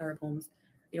Muslim Arab homes,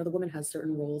 you know, the woman has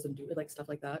certain roles and do like stuff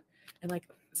like that. And like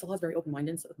Salah's very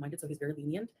open-minded, so he's very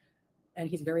lenient and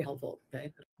he's very helpful.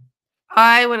 Okay.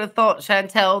 I would have thought,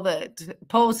 Chantel, that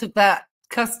part of that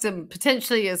custom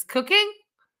potentially is cooking.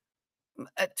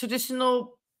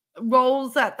 Traditional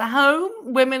roles at the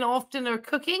home, women often are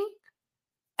cooking.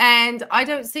 And I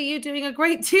don't see you doing a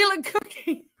great deal of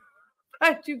cooking.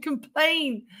 But you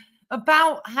complain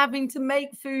about having to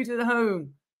make food at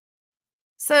home.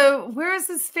 So where is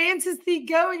this fantasy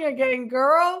going again,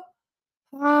 girl?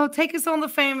 Oh, take us on the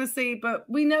fantasy, but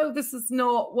we know this is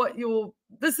not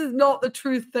this is not the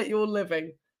truth that you're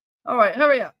living. All right,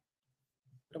 hurry up.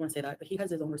 I don't want to say that, but he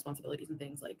has his own responsibilities and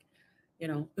things, like, you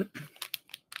know.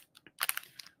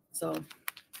 So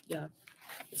yeah,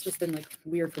 it's just been like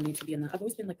weird for me to be in that. I've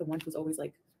always been like the one who's always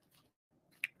like,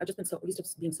 I've just been so used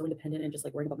to being so independent and just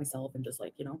like worrying about myself and just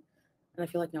like, you know. And I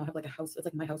feel like now I have like a house. It's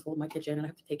like my household, my kitchen, and I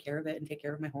have to take care of it and take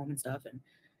care of my home and stuff, and,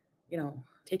 you know,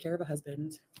 take care of a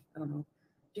husband. I don't know.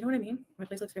 Do you know what I mean? My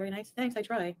place looks very nice. Thanks, I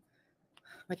try.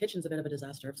 My kitchen's a bit of a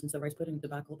disaster since the rice pudding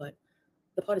debacle, but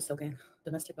the pot is soaking.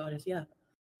 Domestic goddess, yeah.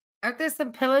 Are there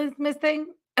some pillows missing?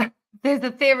 There's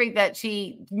a theory that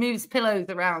she moves pillows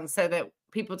around so that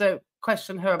people don't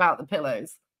question her about the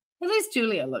pillows. At least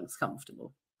Julia looks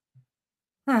comfortable.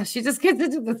 She just gets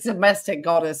into the domestic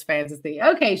goddess fantasy.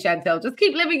 Okay, Chantel, just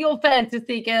keep living your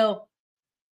fantasy, girl.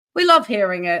 We love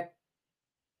hearing it.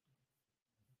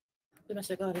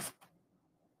 Domestic goddess.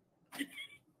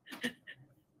 Do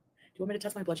you want me to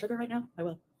test my blood sugar right now? I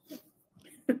will.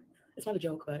 It's not a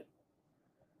joke, but...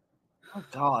 Oh,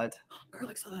 God.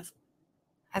 Garlic sauce.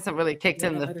 Hasn't really kicked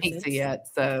in the 5 or pizza 6. yet,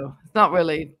 so it's not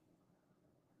really...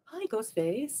 Hi,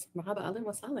 Ghostface. Marhaba Alan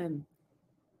Wasalan.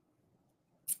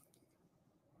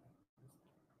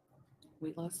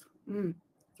 Weight loss.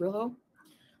 Thrill ho.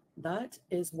 That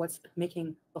is what's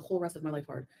making the whole rest of my life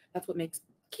hard. That's what makes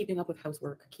keeping up with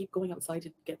housework, keep going outside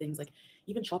to get things, like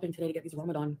even shopping today to get these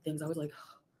Ramadan things. I was like,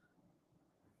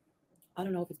 I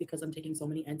don't know if it's because I'm taking so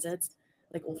many NSAIDs.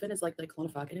 Like Olfen is like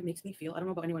Clonophac, and it makes me feel, I don't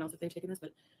know about anyone else if they've taken this,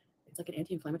 but it's like an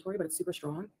anti-inflammatory, but it's super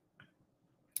strong.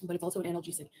 But it's also an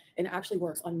analgesic, and it actually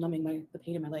works on numbing the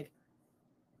pain in my leg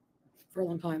for a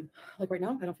long time. Like right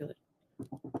now, I don't feel it.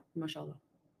 Mashallah.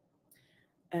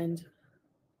 And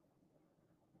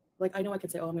like I know I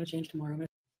could say, oh, I'm going to change tomorrow.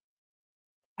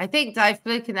 I think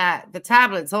difluconate, the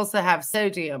tablets also have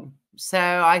sodium. So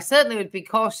I certainly would be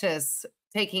cautious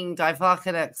taking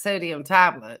difluconate sodium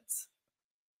tablets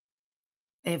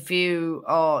if you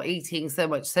are eating so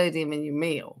much sodium in your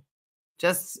meal.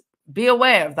 Just be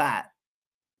aware of that.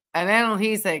 An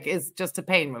analgesic is just a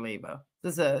pain reliever.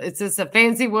 It's just a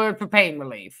fancy word for pain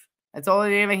relief. That's all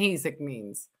an analgesic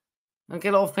means. Don't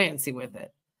get all fancy with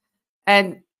it.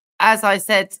 And as I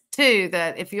said too,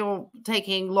 that if you're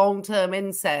taking long-term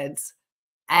NSAIDs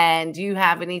and you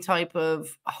have any type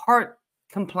of heart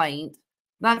complaint,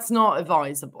 that's not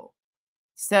advisable.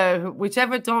 So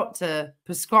whichever doctor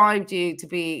prescribed you to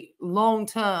be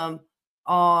long-term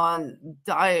on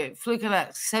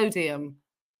difluconate sodium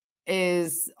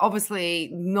is obviously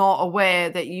not aware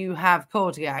that you have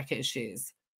cardiac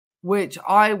issues, which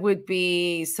I would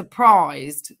be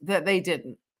surprised that they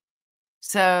didn't.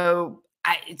 So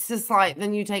it's just like,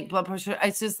 then you take blood pressure.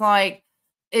 It's just like,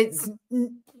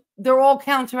 they're all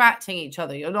counteracting each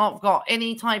other. You're not got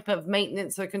any type of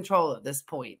maintenance or control at this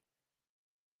point.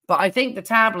 But I think the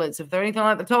tablets, if they're anything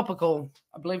like the topical,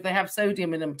 I believe they have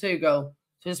sodium in them too, girl.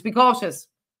 So just be cautious.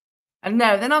 And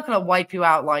no, they're not going to wipe you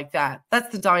out like that.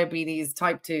 That's the diabetes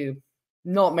type 2,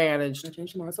 not managed. I'll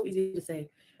change tomorrow. It's so easy to say.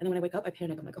 And then when I wake up, I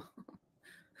panic. I'm like, oh,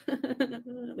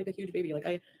 like a huge baby.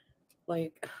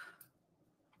 Like,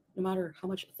 no matter how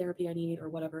much therapy I need or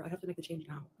whatever, I have to make the change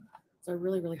now. So I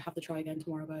really, really have to try again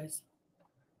tomorrow, guys.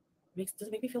 Does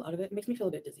it make me feel out of it? It makes me feel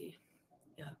a bit dizzy.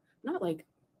 Yeah. Not like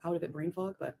out of it brain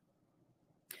fog, but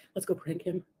let's go prank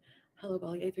him. Hello,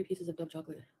 Bali. I ate 3 pieces of Dove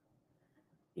chocolate.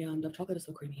 Yeah, Dove chocolate is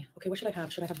so creamy. Okay, what should I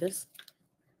have? Should I have this?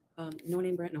 No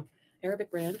name brand? No. Arabic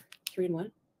brand,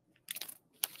 3-in-1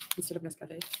 instead of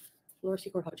Nescafe. Laura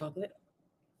Secord hot chocolate.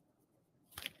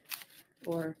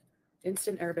 Or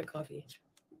instant Arabic coffee.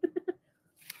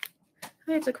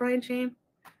 I have to cry and shame.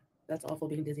 That's awful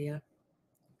being dizzy, yeah.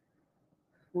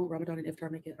 Won't Ramadan and Iftar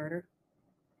make it harder?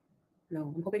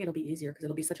 No, I'm hoping it'll be easier because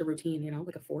it'll be such a routine, you know,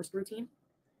 like a forced routine.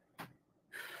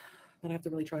 But I have to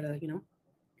really try to, you know.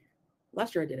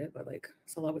 Last year I did it, but like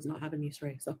Salah was not having me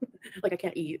stray. So like I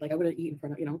can't eat. Like I wouldn't eat in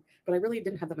front of, you know. But I really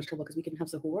didn't have that much trouble because we can have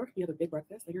sahur. You have a big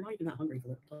breakfast and you're not even that hungry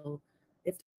for it. So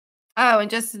it's... Oh, and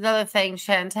just another thing,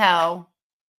 Chantel.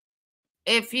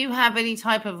 If you have any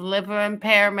type of liver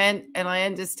impairment, and I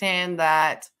understand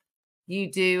that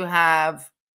you do have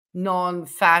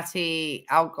non-fatty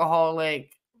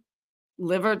alcoholic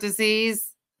liver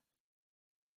disease,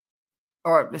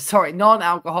 or sorry,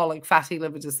 non-alcoholic fatty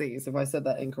liver disease. If I said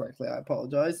that incorrectly, I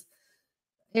apologize.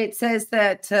 It says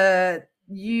that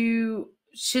you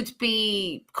should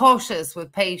be cautious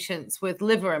with patients with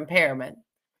liver impairment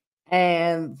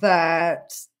and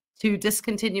that to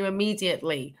discontinue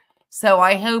immediately. So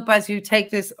I hope as you take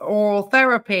this oral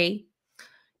therapy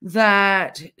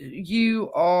that you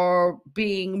are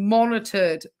being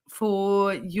monitored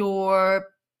for your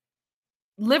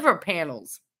liver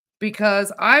panels,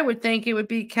 because I would think it would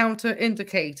be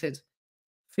counterindicated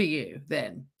for you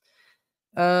then.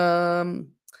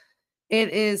 It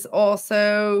is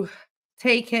also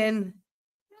taken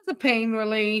as a pain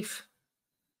relief,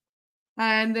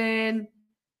 and then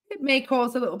it may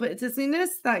cause a little bit of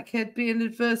dizziness. That could be an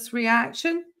adverse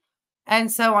reaction. And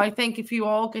so I think if you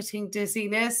are getting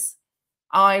dizziness,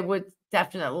 I would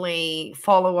definitely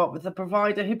follow up with the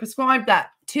provider who prescribed that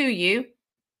to you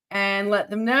and let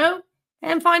them know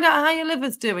and find out how your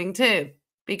liver's doing too,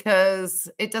 because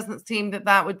it doesn't seem that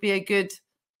that would be a good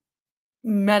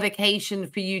medication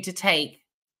for you to take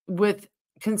with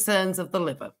concerns of the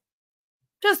liver.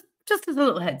 Just as a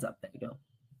little heads up. There you go.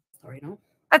 Sorry, no.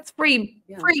 That's free,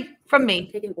 free from me.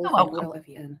 I'm taking You're welcome.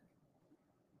 OLFEN.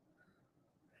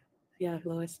 Yeah,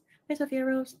 Lois. Hi, Sophia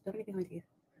Rose. Do you have anything on my teeth?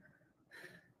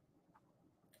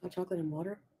 Hot chocolate and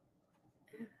water?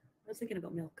 I was thinking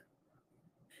about milk.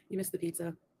 You missed the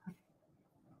pizza.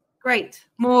 Great.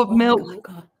 More milk.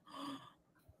 I'm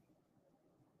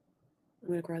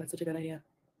gonna cry. That's such a good idea.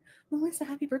 Melissa,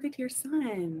 happy birthday to your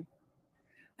son.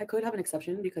 I could have an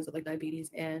exception because of like diabetes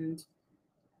and,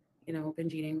 you know,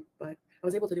 binge eating, but I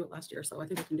was able to do it last year, so I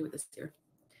think I can do it this year.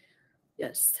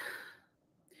 Yes.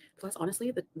 Plus,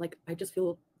 honestly, I just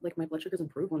feel like my blood sugars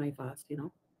improve when I fast, you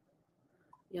know?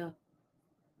 Yeah.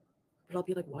 But I'll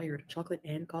be like wired. Chocolate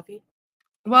and coffee.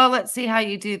 Well, let's see how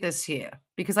you do this year,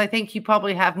 because I think you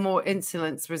probably have more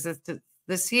insulin resistance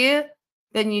this year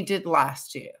than you did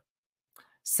last year.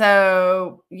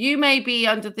 So you may be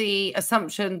under the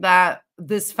assumption that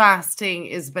this fasting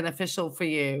is beneficial for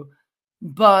you,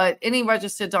 but any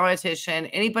registered dietitian,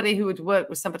 anybody who would work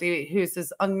with somebody who's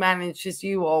as unmanaged as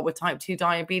you are with type 2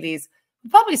 diabetes,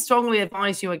 would probably strongly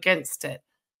advise you against it.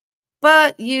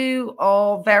 But you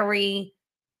are very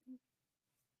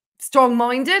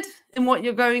strong-minded in what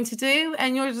you're going to do,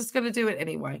 and you're just going to do it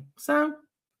anyway. So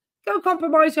go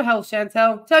compromise your health,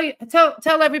 Chantel.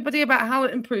 Tell everybody about how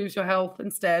it improves your health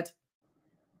instead.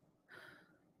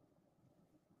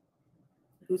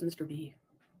 Who's Mr. B?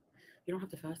 You don't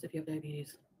have to fast if you have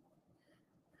diabetes.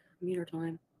 Meter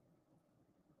time.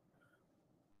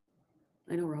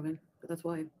 I know, Robin, but that's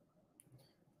why.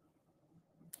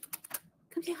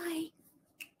 Come say hi.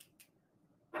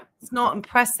 It's not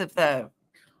impressive, though.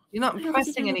 You're not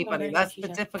impressing anybody. That's the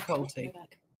difficulty.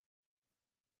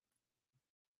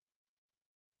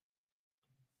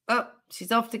 Oh,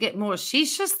 she's off to get more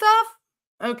shisha stuff?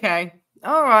 Okay.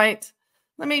 All right.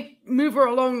 Let me move her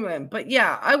along then. But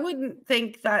yeah, I wouldn't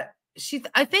think that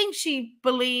I think she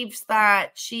believes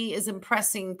that she is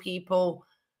impressing people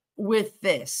with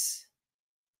this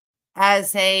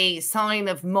as a sign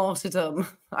of martyrdom.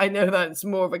 I know that's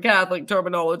more of a Catholic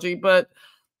terminology, but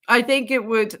I think it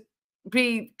would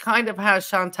be kind of how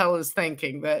Chantel is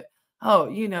thinking that, oh,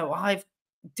 you know, I'm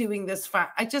doing this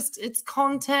it's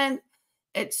content.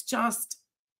 It's just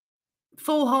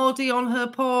foolhardy on her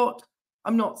part.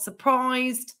 I'm not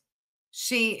surprised.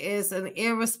 She is an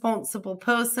irresponsible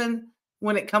person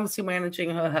when it comes to managing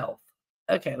her health.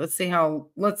 Okay, let's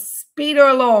speed her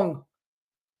along.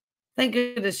 Thank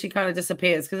goodness she kind of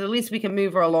disappears, because at least we can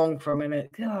move her along for a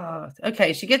minute. God.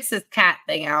 Okay, she gets this cat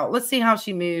thing out. Let's see how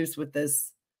she moves with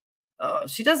this. Oh,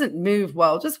 she doesn't move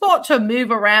well. Just watch her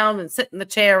move around and sit in the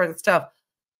chair and stuff.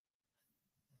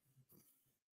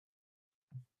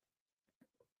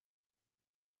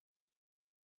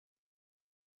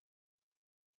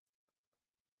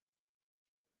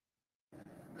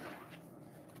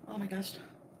 Oh my gosh.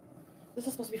 This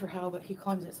is supposed to be for Hal, but he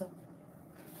climbs it, so.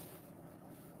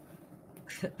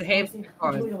 The hamster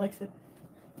Julia likes it.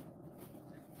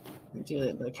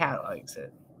 The cat likes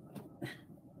it.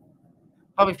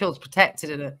 Probably feels protected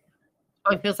in it.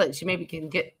 Probably feels like she maybe can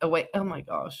get away. Oh my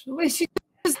gosh. The way she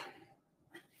just...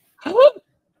 Oh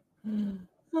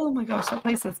my gosh, that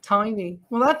place is tiny.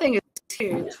 Well, that thing is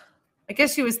huge. I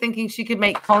guess she was thinking she could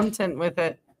make content with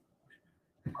it.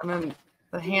 And then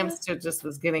the hamster just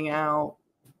was getting out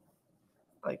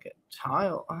like a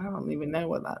child. I don't even know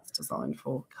what that's designed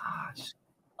for. Gosh.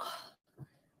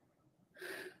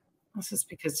 That's just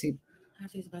because he... I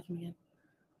have to use the bathroom again.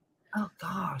 Oh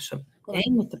gosh, a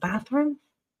game with the bathroom?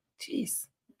 Jeez.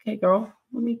 Okay, girl.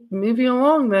 Let me move you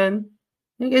along then.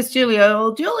 I guess Julia.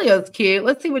 Oh, Julia's cute.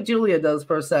 Let's see what Julia does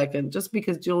for a second, just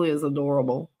because Julia's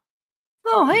adorable.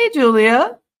 Oh, hey,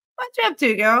 Julia. What you up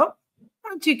to, girl?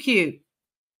 Aren't you cute?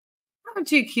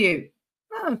 Aren't you cute?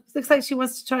 Oh, looks like she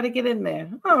wants to try to get in there.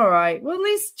 All right. Well, at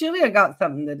least Julia got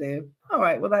something to do. All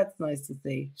right. Well, that's nice to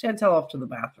see. Chantel off to the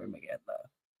bathroom again, though.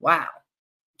 Wow.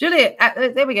 Julia,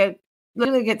 there we go.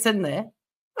 Julia gets in there.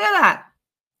 Look at that.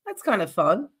 That's kind of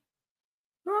fun.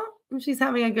 Oh, she's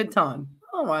having a good time.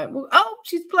 All right. Well, oh,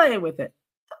 she's playing with it.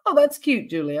 Oh, that's cute,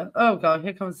 Julia. Oh, God.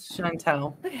 Here comes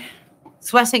Chantel. Okay.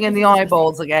 Sweating in the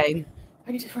eyeballs again.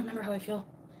 I need to remember how I feel.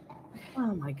 Okay.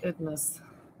 Oh, my goodness.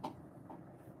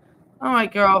 All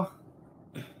right, girl.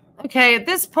 Okay, at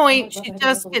this point, she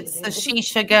just gets the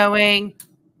shisha going.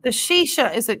 The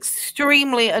shisha is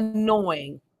extremely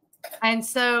annoying. And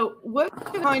so we're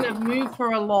going to kind of move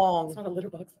her along. It's not a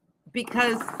litter box.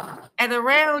 Because at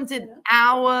around an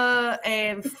hour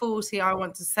and 40, I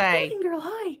want to say, Morning, girl,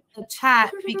 hi. the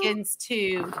chat begins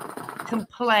to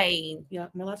complain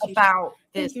about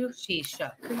this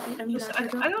shisha.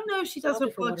 I don't know if she does her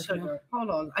blood sugar. Hold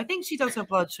on. I think she does her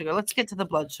blood sugar. Let's get to the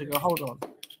blood sugar. Hold on.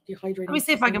 Let me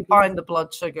see if I can find the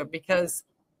blood sugar, because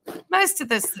most of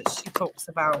this that she talks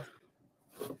about.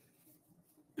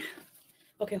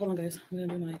 Okay, hold on, guys. I'm going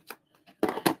to do my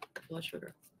blood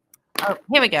sugar. Oh,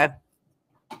 here we go.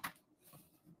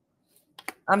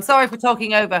 I'm sorry for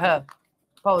talking over her.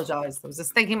 Apologize. I was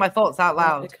just thinking my thoughts out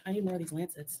loud. I need more of these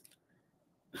lancets.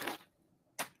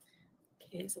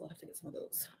 Okay, so I'll have to get some of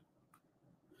those.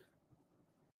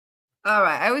 All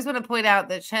right. I always want to point out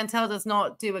that Chantel does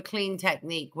not do a clean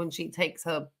technique when she takes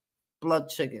her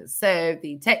blood sugars. So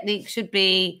the technique should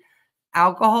be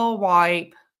alcohol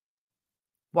wipe,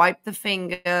 wipe the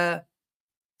finger,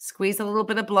 squeeze a little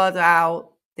bit of blood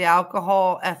out. The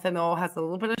alcohol, ethanol, has a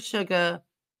little bit of sugar.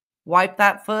 Wipe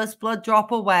that first blood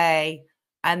drop away,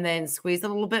 and then squeeze a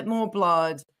little bit more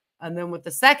blood. And then with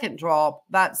the second drop,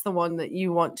 that's the one that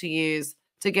you want to use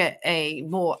to get a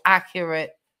more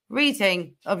accurate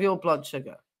reading of your blood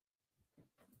sugar.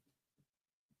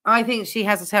 I think she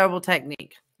has a terrible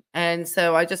technique. And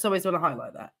so I just always want to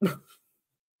highlight that.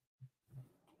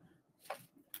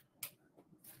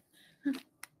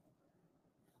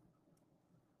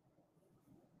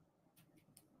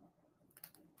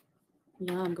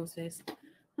 Yum, Ghost Face.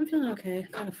 I'm feeling okay.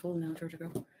 Kind of full now, Georgia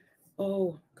girl.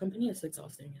 Oh, company is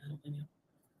exhausting. I don't blame you.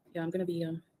 Yeah, I'm gonna be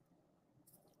I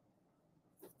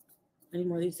need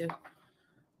more of these too.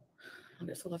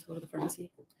 I still have to go to the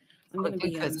pharmacy. I'm gonna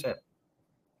be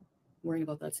worrying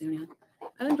about that soon. Yeah,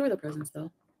 I enjoy the presents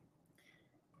though.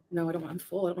 No, I don't. I'm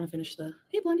full. I don't want to finish the.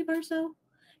 Hey, Blondie Barso,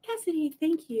 Cassidy,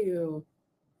 thank you.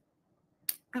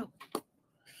 Ow,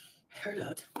 heard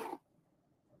that.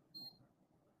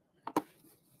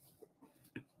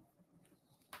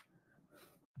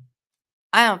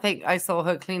 I don't think I saw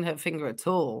her clean her finger at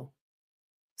all.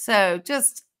 So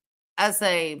just as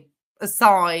a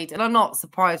aside, and I'm not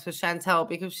surprised with Chantel,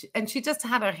 because she just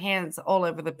had her hands all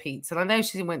over the pizza. And I know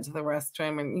she went to the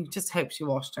restroom, and you just hope she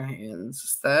washed her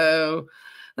hands. So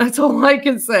that's all I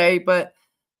can say. But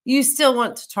you still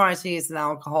want to try to use an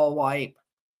alcohol wipe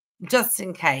just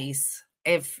in case.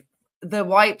 If the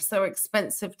wipes are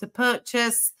expensive to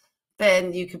purchase,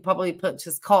 then you could probably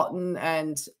purchase cotton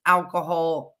and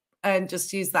alcohol and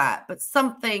just use that. But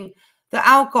something, the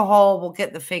alcohol will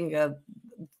get the finger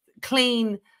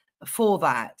clean for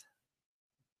that.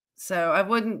 So I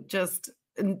wouldn't just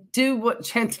do what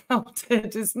Chantel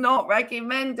did. It's not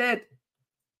recommended.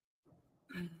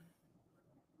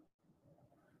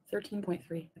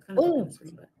 13.3. Oh,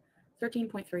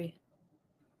 13.3.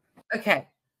 Okay.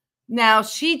 Now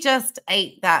she just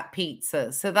ate that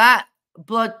pizza. So that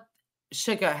blood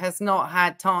sugar has not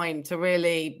had time to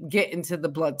really get into the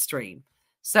bloodstream.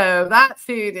 So that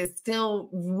food is still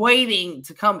waiting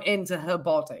to come into her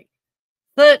body.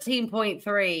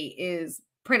 13.3 is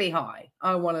pretty high,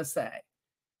 I want to say.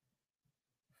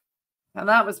 And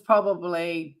that was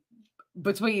probably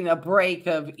between a break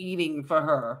of eating for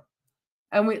her.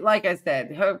 And we, like I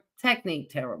said, her technique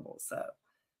terrible. So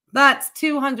that's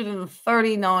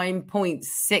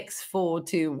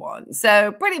 239.6421.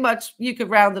 So pretty much you could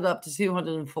round it up to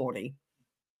 240.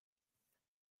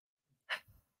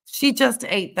 She just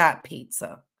ate that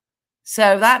pizza.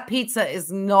 So that pizza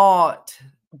is not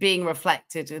being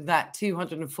reflected in that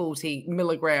 240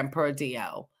 milligram per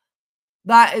DL.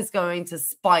 That is going to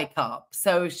spike up.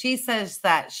 So she says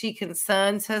that she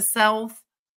concerns herself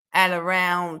at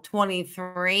around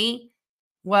 23.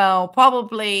 Well,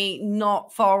 probably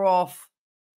not far off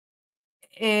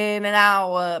in an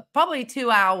hour, probably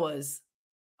 2 hours,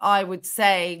 I would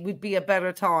say would be a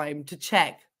better time to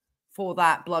check for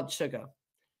that blood sugar.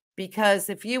 Because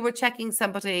if you were checking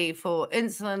somebody for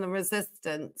insulin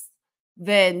resistance,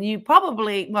 then you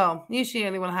probably, well, usually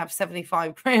only want to have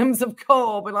 75 grams of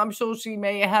carb, and I'm sure she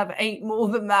may have 8 more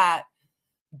than that.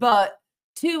 But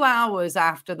 2 hours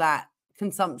after that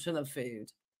consumption of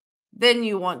food, then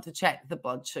you want to check the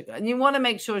blood sugar. And you want to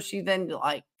make sure she then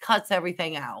like cuts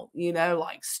everything out, you know,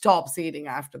 like stops eating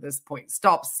after this point,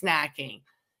 stops snacking.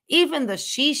 Even the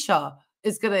shisha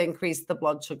is going to increase the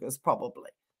blood sugars probably.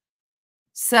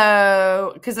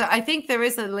 So, because I think there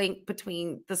is a link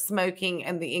between the smoking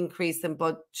and the increase in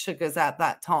blood sugars at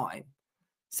that time.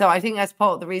 So I think that's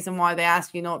part of the reason why they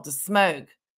ask you not to smoke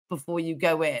before you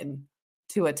go in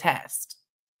to a test,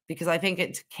 because I think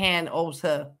it can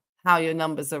alter how your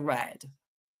numbers are read.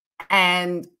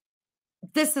 And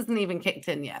this isn't even kicked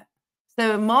in yet.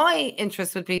 So my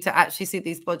interest would be to actually see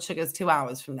these blood sugars 2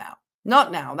 hours from now.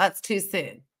 Not now, that's too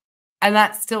soon. And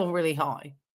that's still really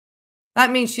high.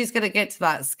 That means she's going to get to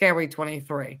that scary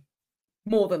 23.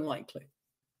 More than likely.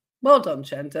 Well done,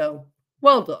 Chantel.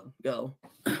 Well done, girl.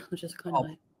 Which is kind of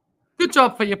high. Good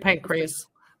job for your pancreas.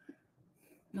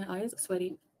 My eyes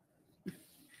sweaty.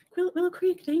 Willow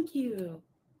Creek, thank you.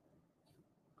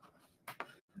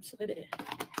 I'm sweaty.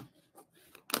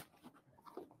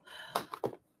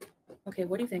 Okay,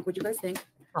 what do you think? What do you guys think?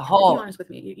 Be honest with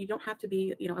me. You don't have to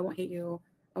be, you know, I won't hate you.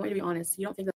 I want you to be honest. You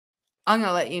don't think that I'm going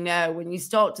to let you know, when you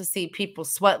start to see people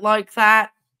sweat like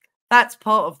that, that's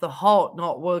part of the heart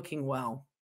not working well.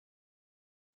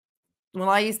 When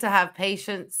I used to have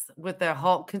patients with their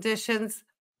heart conditions,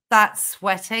 that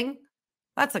sweating,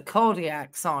 that's a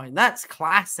cardiac sign. That's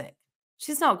classic.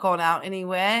 She's not gone out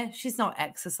anywhere. She's not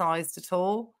exercised at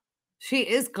all. She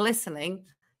is glistening.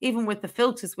 Even with the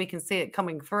filters, we can see it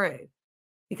coming through.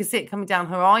 You can see it coming down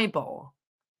her eyeball.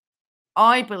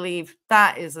 I believe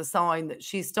that is a sign that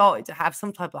she started to have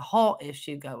some type of heart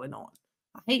issue going on.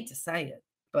 I hate to say it,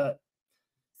 but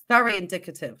it's very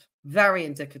indicative. Very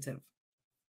indicative.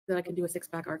 That I can do a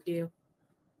 6-pack arc to you.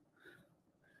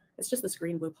 It's just the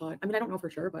screen blue pot. I mean, I don't know for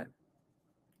sure, but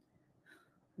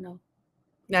no.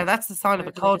 No, that's the sign of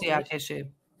a cardiac issue.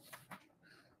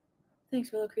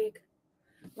 Thanks, Willow Creek.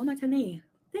 Mama Tani,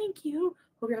 thank you.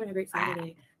 Hope you're having a great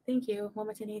Saturday. Thank you,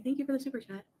 Mama Tani. Thank you for the super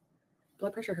chat.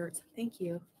 Blood pressure hurts. Thank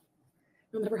you.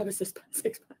 You'll never have a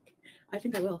 6-pack. I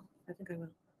think I will. I think I will.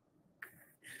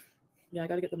 Yeah, I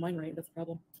got to get the mind right. That's the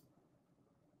problem.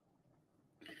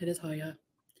 It is high, yeah.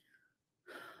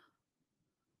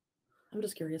 I'm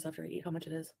just curious after I eat how much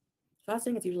it is.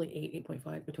 Fasting, it's usually 8,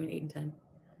 8.5, between 8 and 10.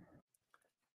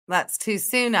 That's too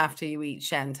soon after you eat,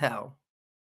 Chantel.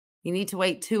 You need to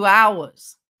wait 2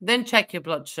 hours. Then check your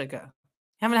blood sugar.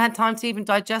 You haven't had time to even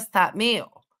digest that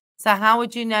meal. So how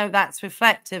would you know that's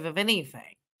reflective of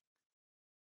anything?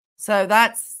 So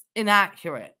that's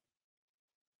inaccurate.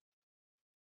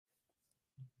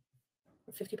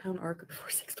 A 50-pound arc before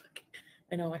 6-pack.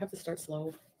 I know, I have to start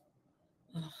slow.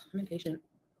 Oh, I'm impatient.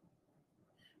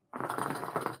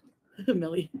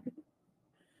 Millie.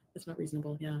 It's not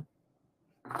reasonable, yeah.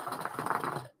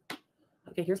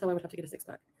 Okay, here's how I would have to get a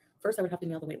 6-pack. First, I would have to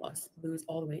nail the weight loss, lose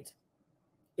all the weight,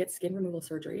 get skin removal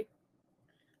surgery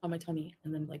on my tummy,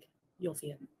 and then, like, you'll see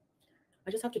it.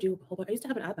 I just have to do a whole bunch. I used to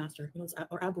have an ab master, you know,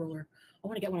 or ab roller. I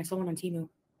want to get one. I saw one on Temu.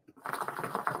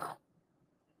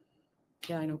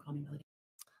 Yeah, I know, call me Millie.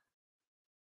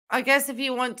 I guess if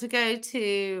you want to go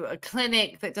to a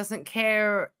clinic that doesn't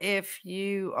care if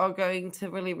you are going to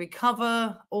really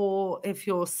recover or if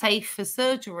you're safe for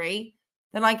surgery,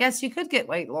 then I guess you could get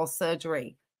weight loss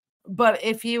surgery. But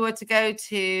if you were to go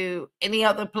to any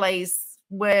other place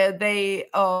where they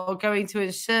are going to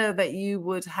ensure that you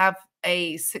would have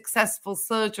a successful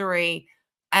surgery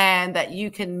and that you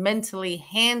can mentally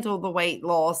handle the weight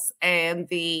loss and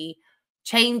the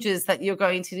changes that you're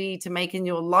going to need to make in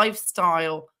your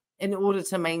lifestyle in order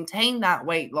to maintain that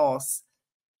weight loss,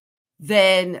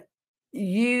 then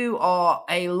you are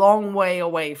a long way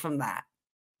away from that.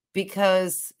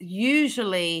 Because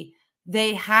usually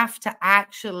they have to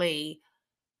actually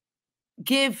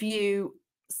give you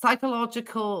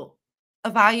psychological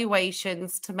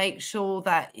evaluations to make sure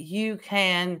that you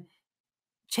can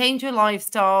change your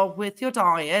lifestyle with your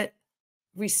diet,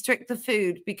 restrict the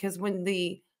food, because when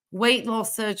the weight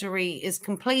loss surgery is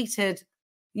completed,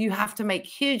 you have to make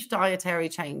huge dietary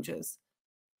changes.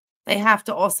 They have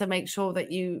to also make sure that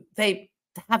they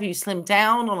have you slim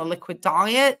down on a liquid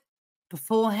diet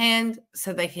beforehand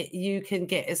so you can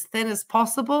get as thin as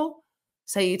possible.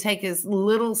 So you take as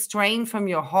little strain from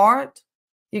your heart.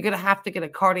 You're going to have to get a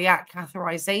cardiac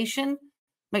catheterization.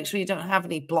 Make sure you don't have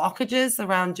any blockages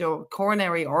around your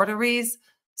coronary arteries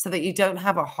so that you don't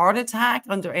have a heart attack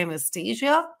under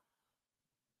anesthesia.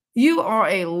 You are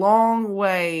a long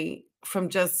way from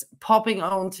just popping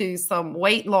onto some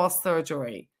weight loss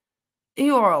surgery.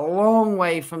 You are a long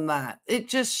way from that. It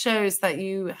just shows that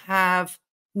you have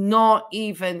not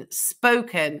even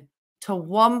spoken to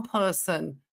one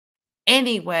person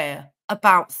anywhere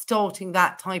about starting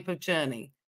that type of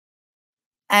journey.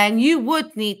 And you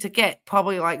would need to get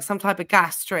probably like some type of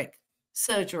gastric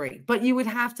surgery, but you would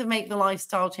have to make the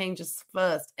lifestyle changes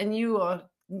first, and you are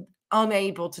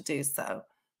unable to do so.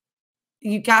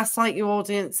 You gaslight your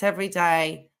audience every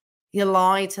day. You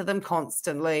lie to them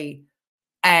constantly.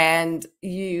 And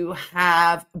you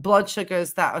have blood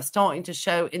sugars that are starting to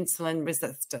show insulin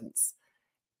resistance.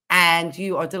 And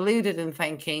you are deluded in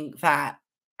thinking that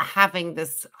having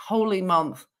this holy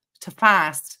month to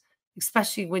fast,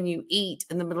 especially when you eat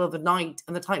in the middle of the night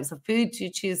and the types of foods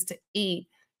you choose to eat,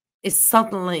 is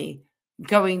suddenly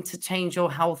going to change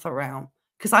your health around.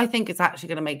 Because I think it's actually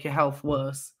going to make your health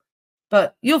worse.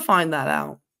 But you'll find that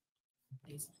out.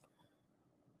 Please.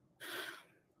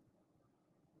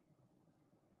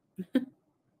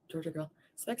 Georgia girl.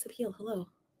 Specs appeal. Hello.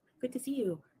 Good to see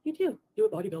you. You too. Do a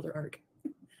bodybuilder arc.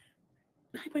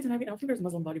 Hi, Poison Ivy. I don't think there's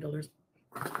Muslim bodybuilders.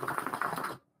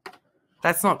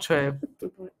 That's not true.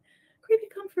 Creepy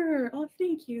comfort. Oh,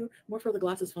 thank you. More for the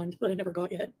glasses fund that I never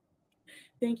got yet.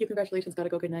 Thank you. Congratulations. Gotta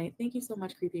go. Good night. Thank you so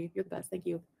much, Creepy. You're the best. Thank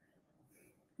you.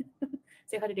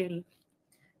 Say hi to Danny.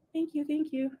 Thank you.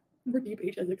 Thank you. More deep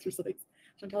age as exercise.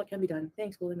 Chantal, it can be done.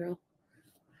 Thanks, Golden Girl.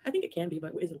 I think it can be,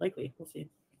 but is it likely? We'll see.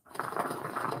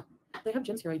 They have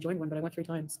gyms here. I joined one, but I went 3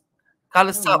 times.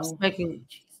 Gotta stop smoking.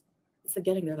 Jeez. It's the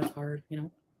getting there that's hard, you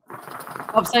know?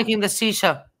 Stop smoking the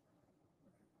shisha.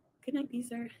 Good night,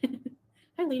 Beezer.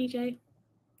 Hi, Lady J.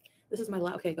 This is my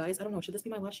last. Okay, guys, I don't know. Should this be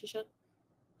my last shisha?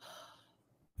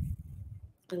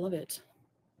 I love it.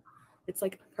 It's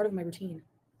like part of my routine.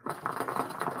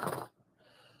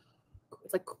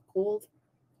 It's like cold,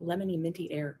 lemony,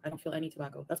 minty air. I don't feel any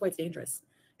tobacco. That's why it's dangerous,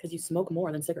 because you smoke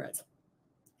more than cigarettes.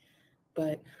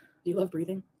 But do you love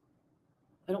breathing?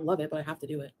 I don't love it, but I have to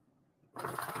do it.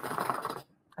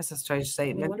 That's a strange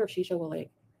statement. I wonder if shisha will like.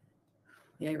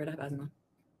 Yeah, you're right. I have asthma.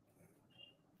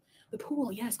 The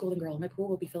pool, yes, Golden Girl. My pool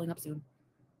will be filling up soon.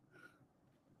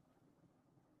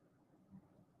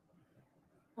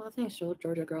 Well, thanks,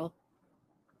 Georgia girl.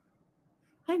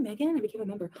 Hi, Megan. I became a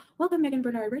member. Welcome, Megan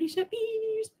Bernard. Ready, set,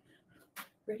 bees.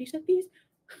 Ready, set, bees.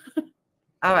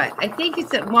 All right. I think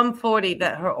it's at 1:40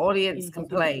 that her audience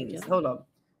complains. Yeah. Hold on.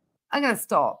 I'm going to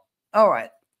stop. All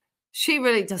right. She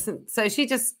really doesn't. So she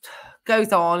just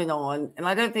goes on. And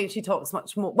I don't think she talks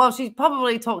much more. Well, she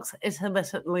probably talks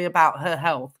intermittently about her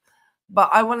health. But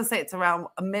I want to say it's around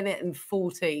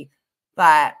 1:40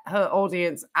 that her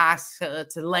audience asked her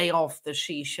to lay off the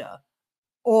shisha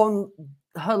on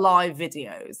her live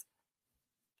videos.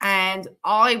 And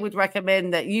I would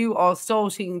recommend that you are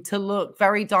starting to look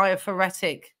very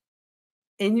diaphoretic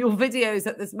in your videos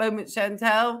at this moment,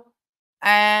 Chantel.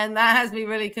 And that has me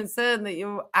really concerned that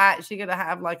you're actually going to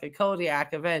have like a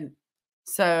cardiac event.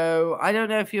 So I don't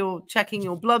know if you're checking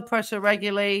your blood pressure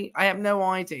regularly. I have no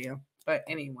idea. But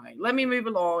anyway, let me move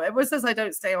along. Everyone says I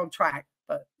don't stay on track,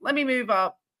 but let me move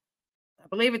up. I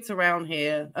believe it's around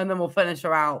here, and then we'll finish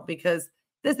her out because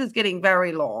this is getting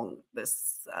very long,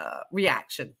 this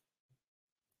reaction.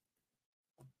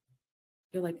 I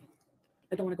feel like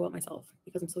I don't want to go out myself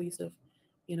because I'm so used to,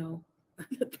 you know,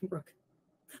 Brooke.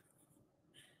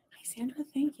 Hi, Sandra.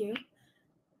 Thank you.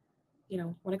 You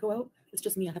know, when I go out, it's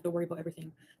just me. I have to worry about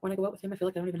everything. When I go out with him, I feel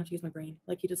like I don't even have to use my brain.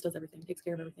 Like, he just does everything, takes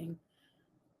care of everything,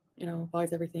 you know,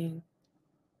 buys everything,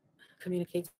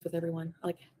 communicates with everyone,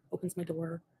 like, opens my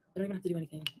door. I don't even have to do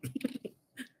anything.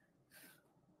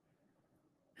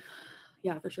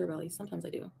 Yeah, for sure, Belly. Sometimes I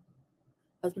do.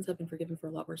 Husbands have been forgiven for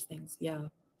a lot worse things. Yeah.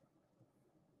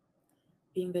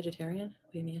 Being vegetarian?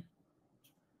 What do you mean?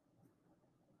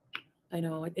 I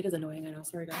know. It is annoying. I know.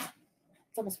 Sorry, guys.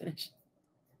 It's almost finished.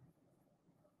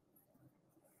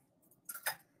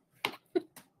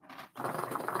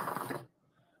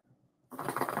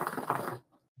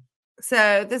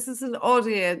 So this is an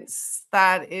audience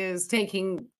that is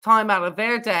taking time out of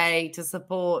their day to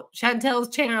support Chantel's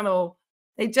channel.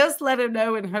 They just let her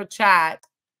know in her chat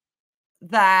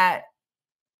that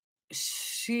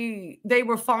they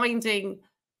were finding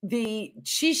the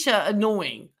shisha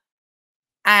annoying.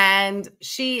 And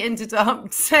she ended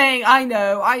up saying, I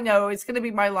know, it's going to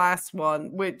be my last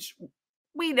one, which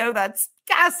we know that's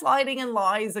gaslighting and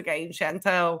lies again,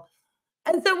 Chantel.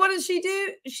 And so what does she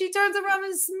do? She turns around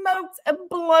and smokes and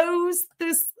blows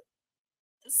this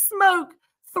smoke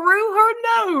through her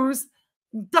nose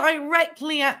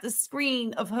directly at the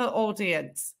screen of her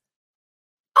audience.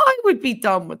 I would be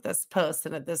done with this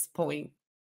person at this point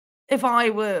if I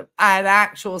were an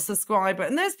actual subscriber.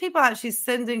 And there's people actually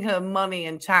sending her money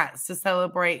and chats to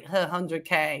celebrate her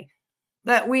 100K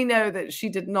that we know that she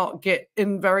did not get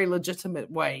in very legitimate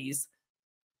ways.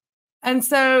 And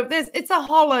so it's a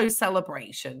hollow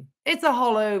celebration. It's a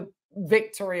hollow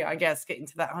victory, I guess, getting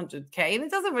to that 100K. And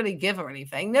it doesn't really give her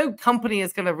anything. No company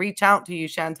is going to reach out to you,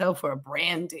 Chantel, for a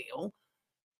brand deal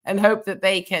and hope that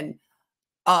they can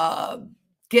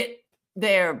get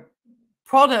their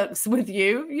products with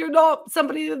you. You're not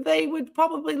somebody that they would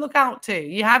probably look out to.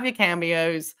 You have your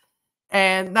cameos.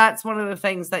 And that's one of the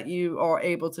things that you are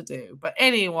able to do. But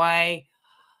anyway,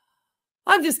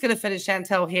 I'm just going to finish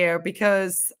Chantel here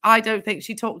because I don't think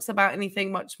she talks about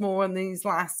anything much more in these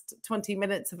last 20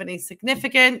 minutes of any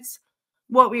significance.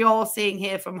 What we are seeing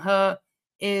here from her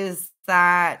is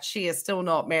that she is still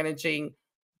not managing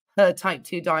her type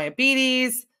 2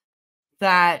 diabetes,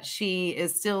 that she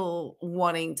is still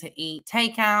wanting to eat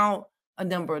takeout, a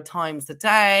number of times a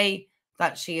day,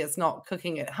 that she is not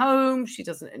cooking at home. She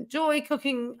doesn't enjoy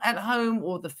cooking at home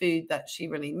or the food that she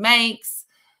really makes.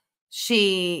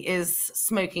 She is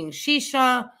smoking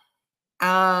shisha.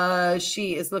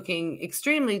 She is looking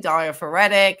extremely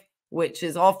diaphoretic, which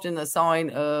is often a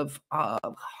sign of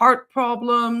heart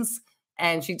problems,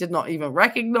 and she did not even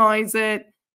recognize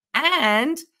it.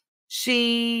 And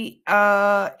she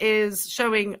is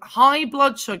showing high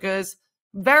blood sugars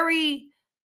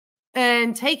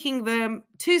and taking them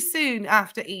too soon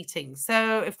after eating.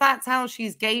 So if that's how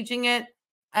she's gauging it,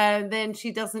 and then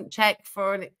she doesn't check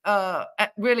for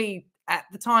really at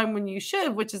the time when you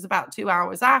should, which is about 2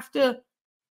 hours after,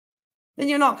 then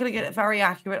you're not going to get a very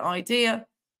accurate idea.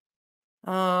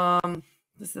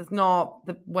 This is not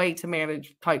the way to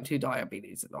manage type 2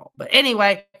 diabetes at all. But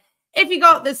anyway, if you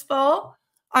got this far,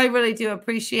 I really do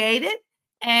appreciate it.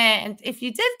 And if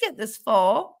you did get this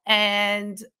far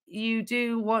and you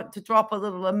do want to drop a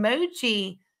little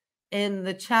emoji in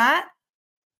the chat,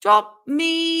 drop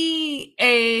me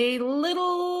a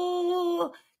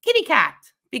little kitty cat,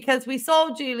 because we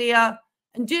saw Julia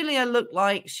and Julia looked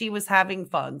like she was having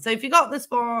fun. So if you got this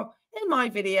far in my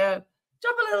video,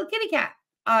 drop a little kitty cat.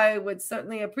 I would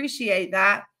certainly appreciate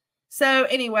that. So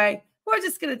anyway, we're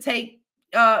just going to take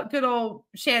good old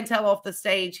Chantel off the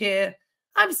stage here.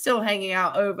 I'm still hanging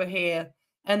out over here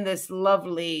in this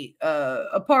lovely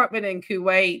apartment in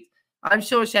Kuwait. I'm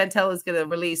sure Chantel is going to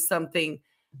release something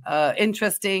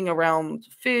interesting around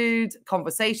food,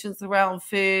 conversations around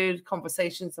food,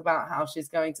 conversations about how she's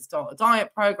going to start a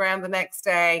diet program the next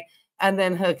day, and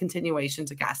then her continuation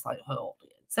to gaslight her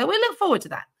audience. So we look forward to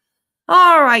that.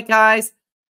 All right, guys,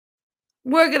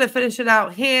 we're going to finish it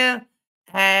out here,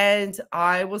 and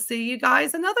I will see you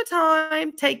guys another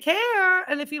time. Take care.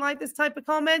 And if you like this type of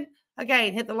comment,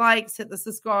 again, hit the likes, hit the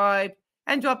subscribe,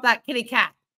 and drop that kitty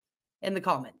cat in the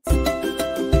comments.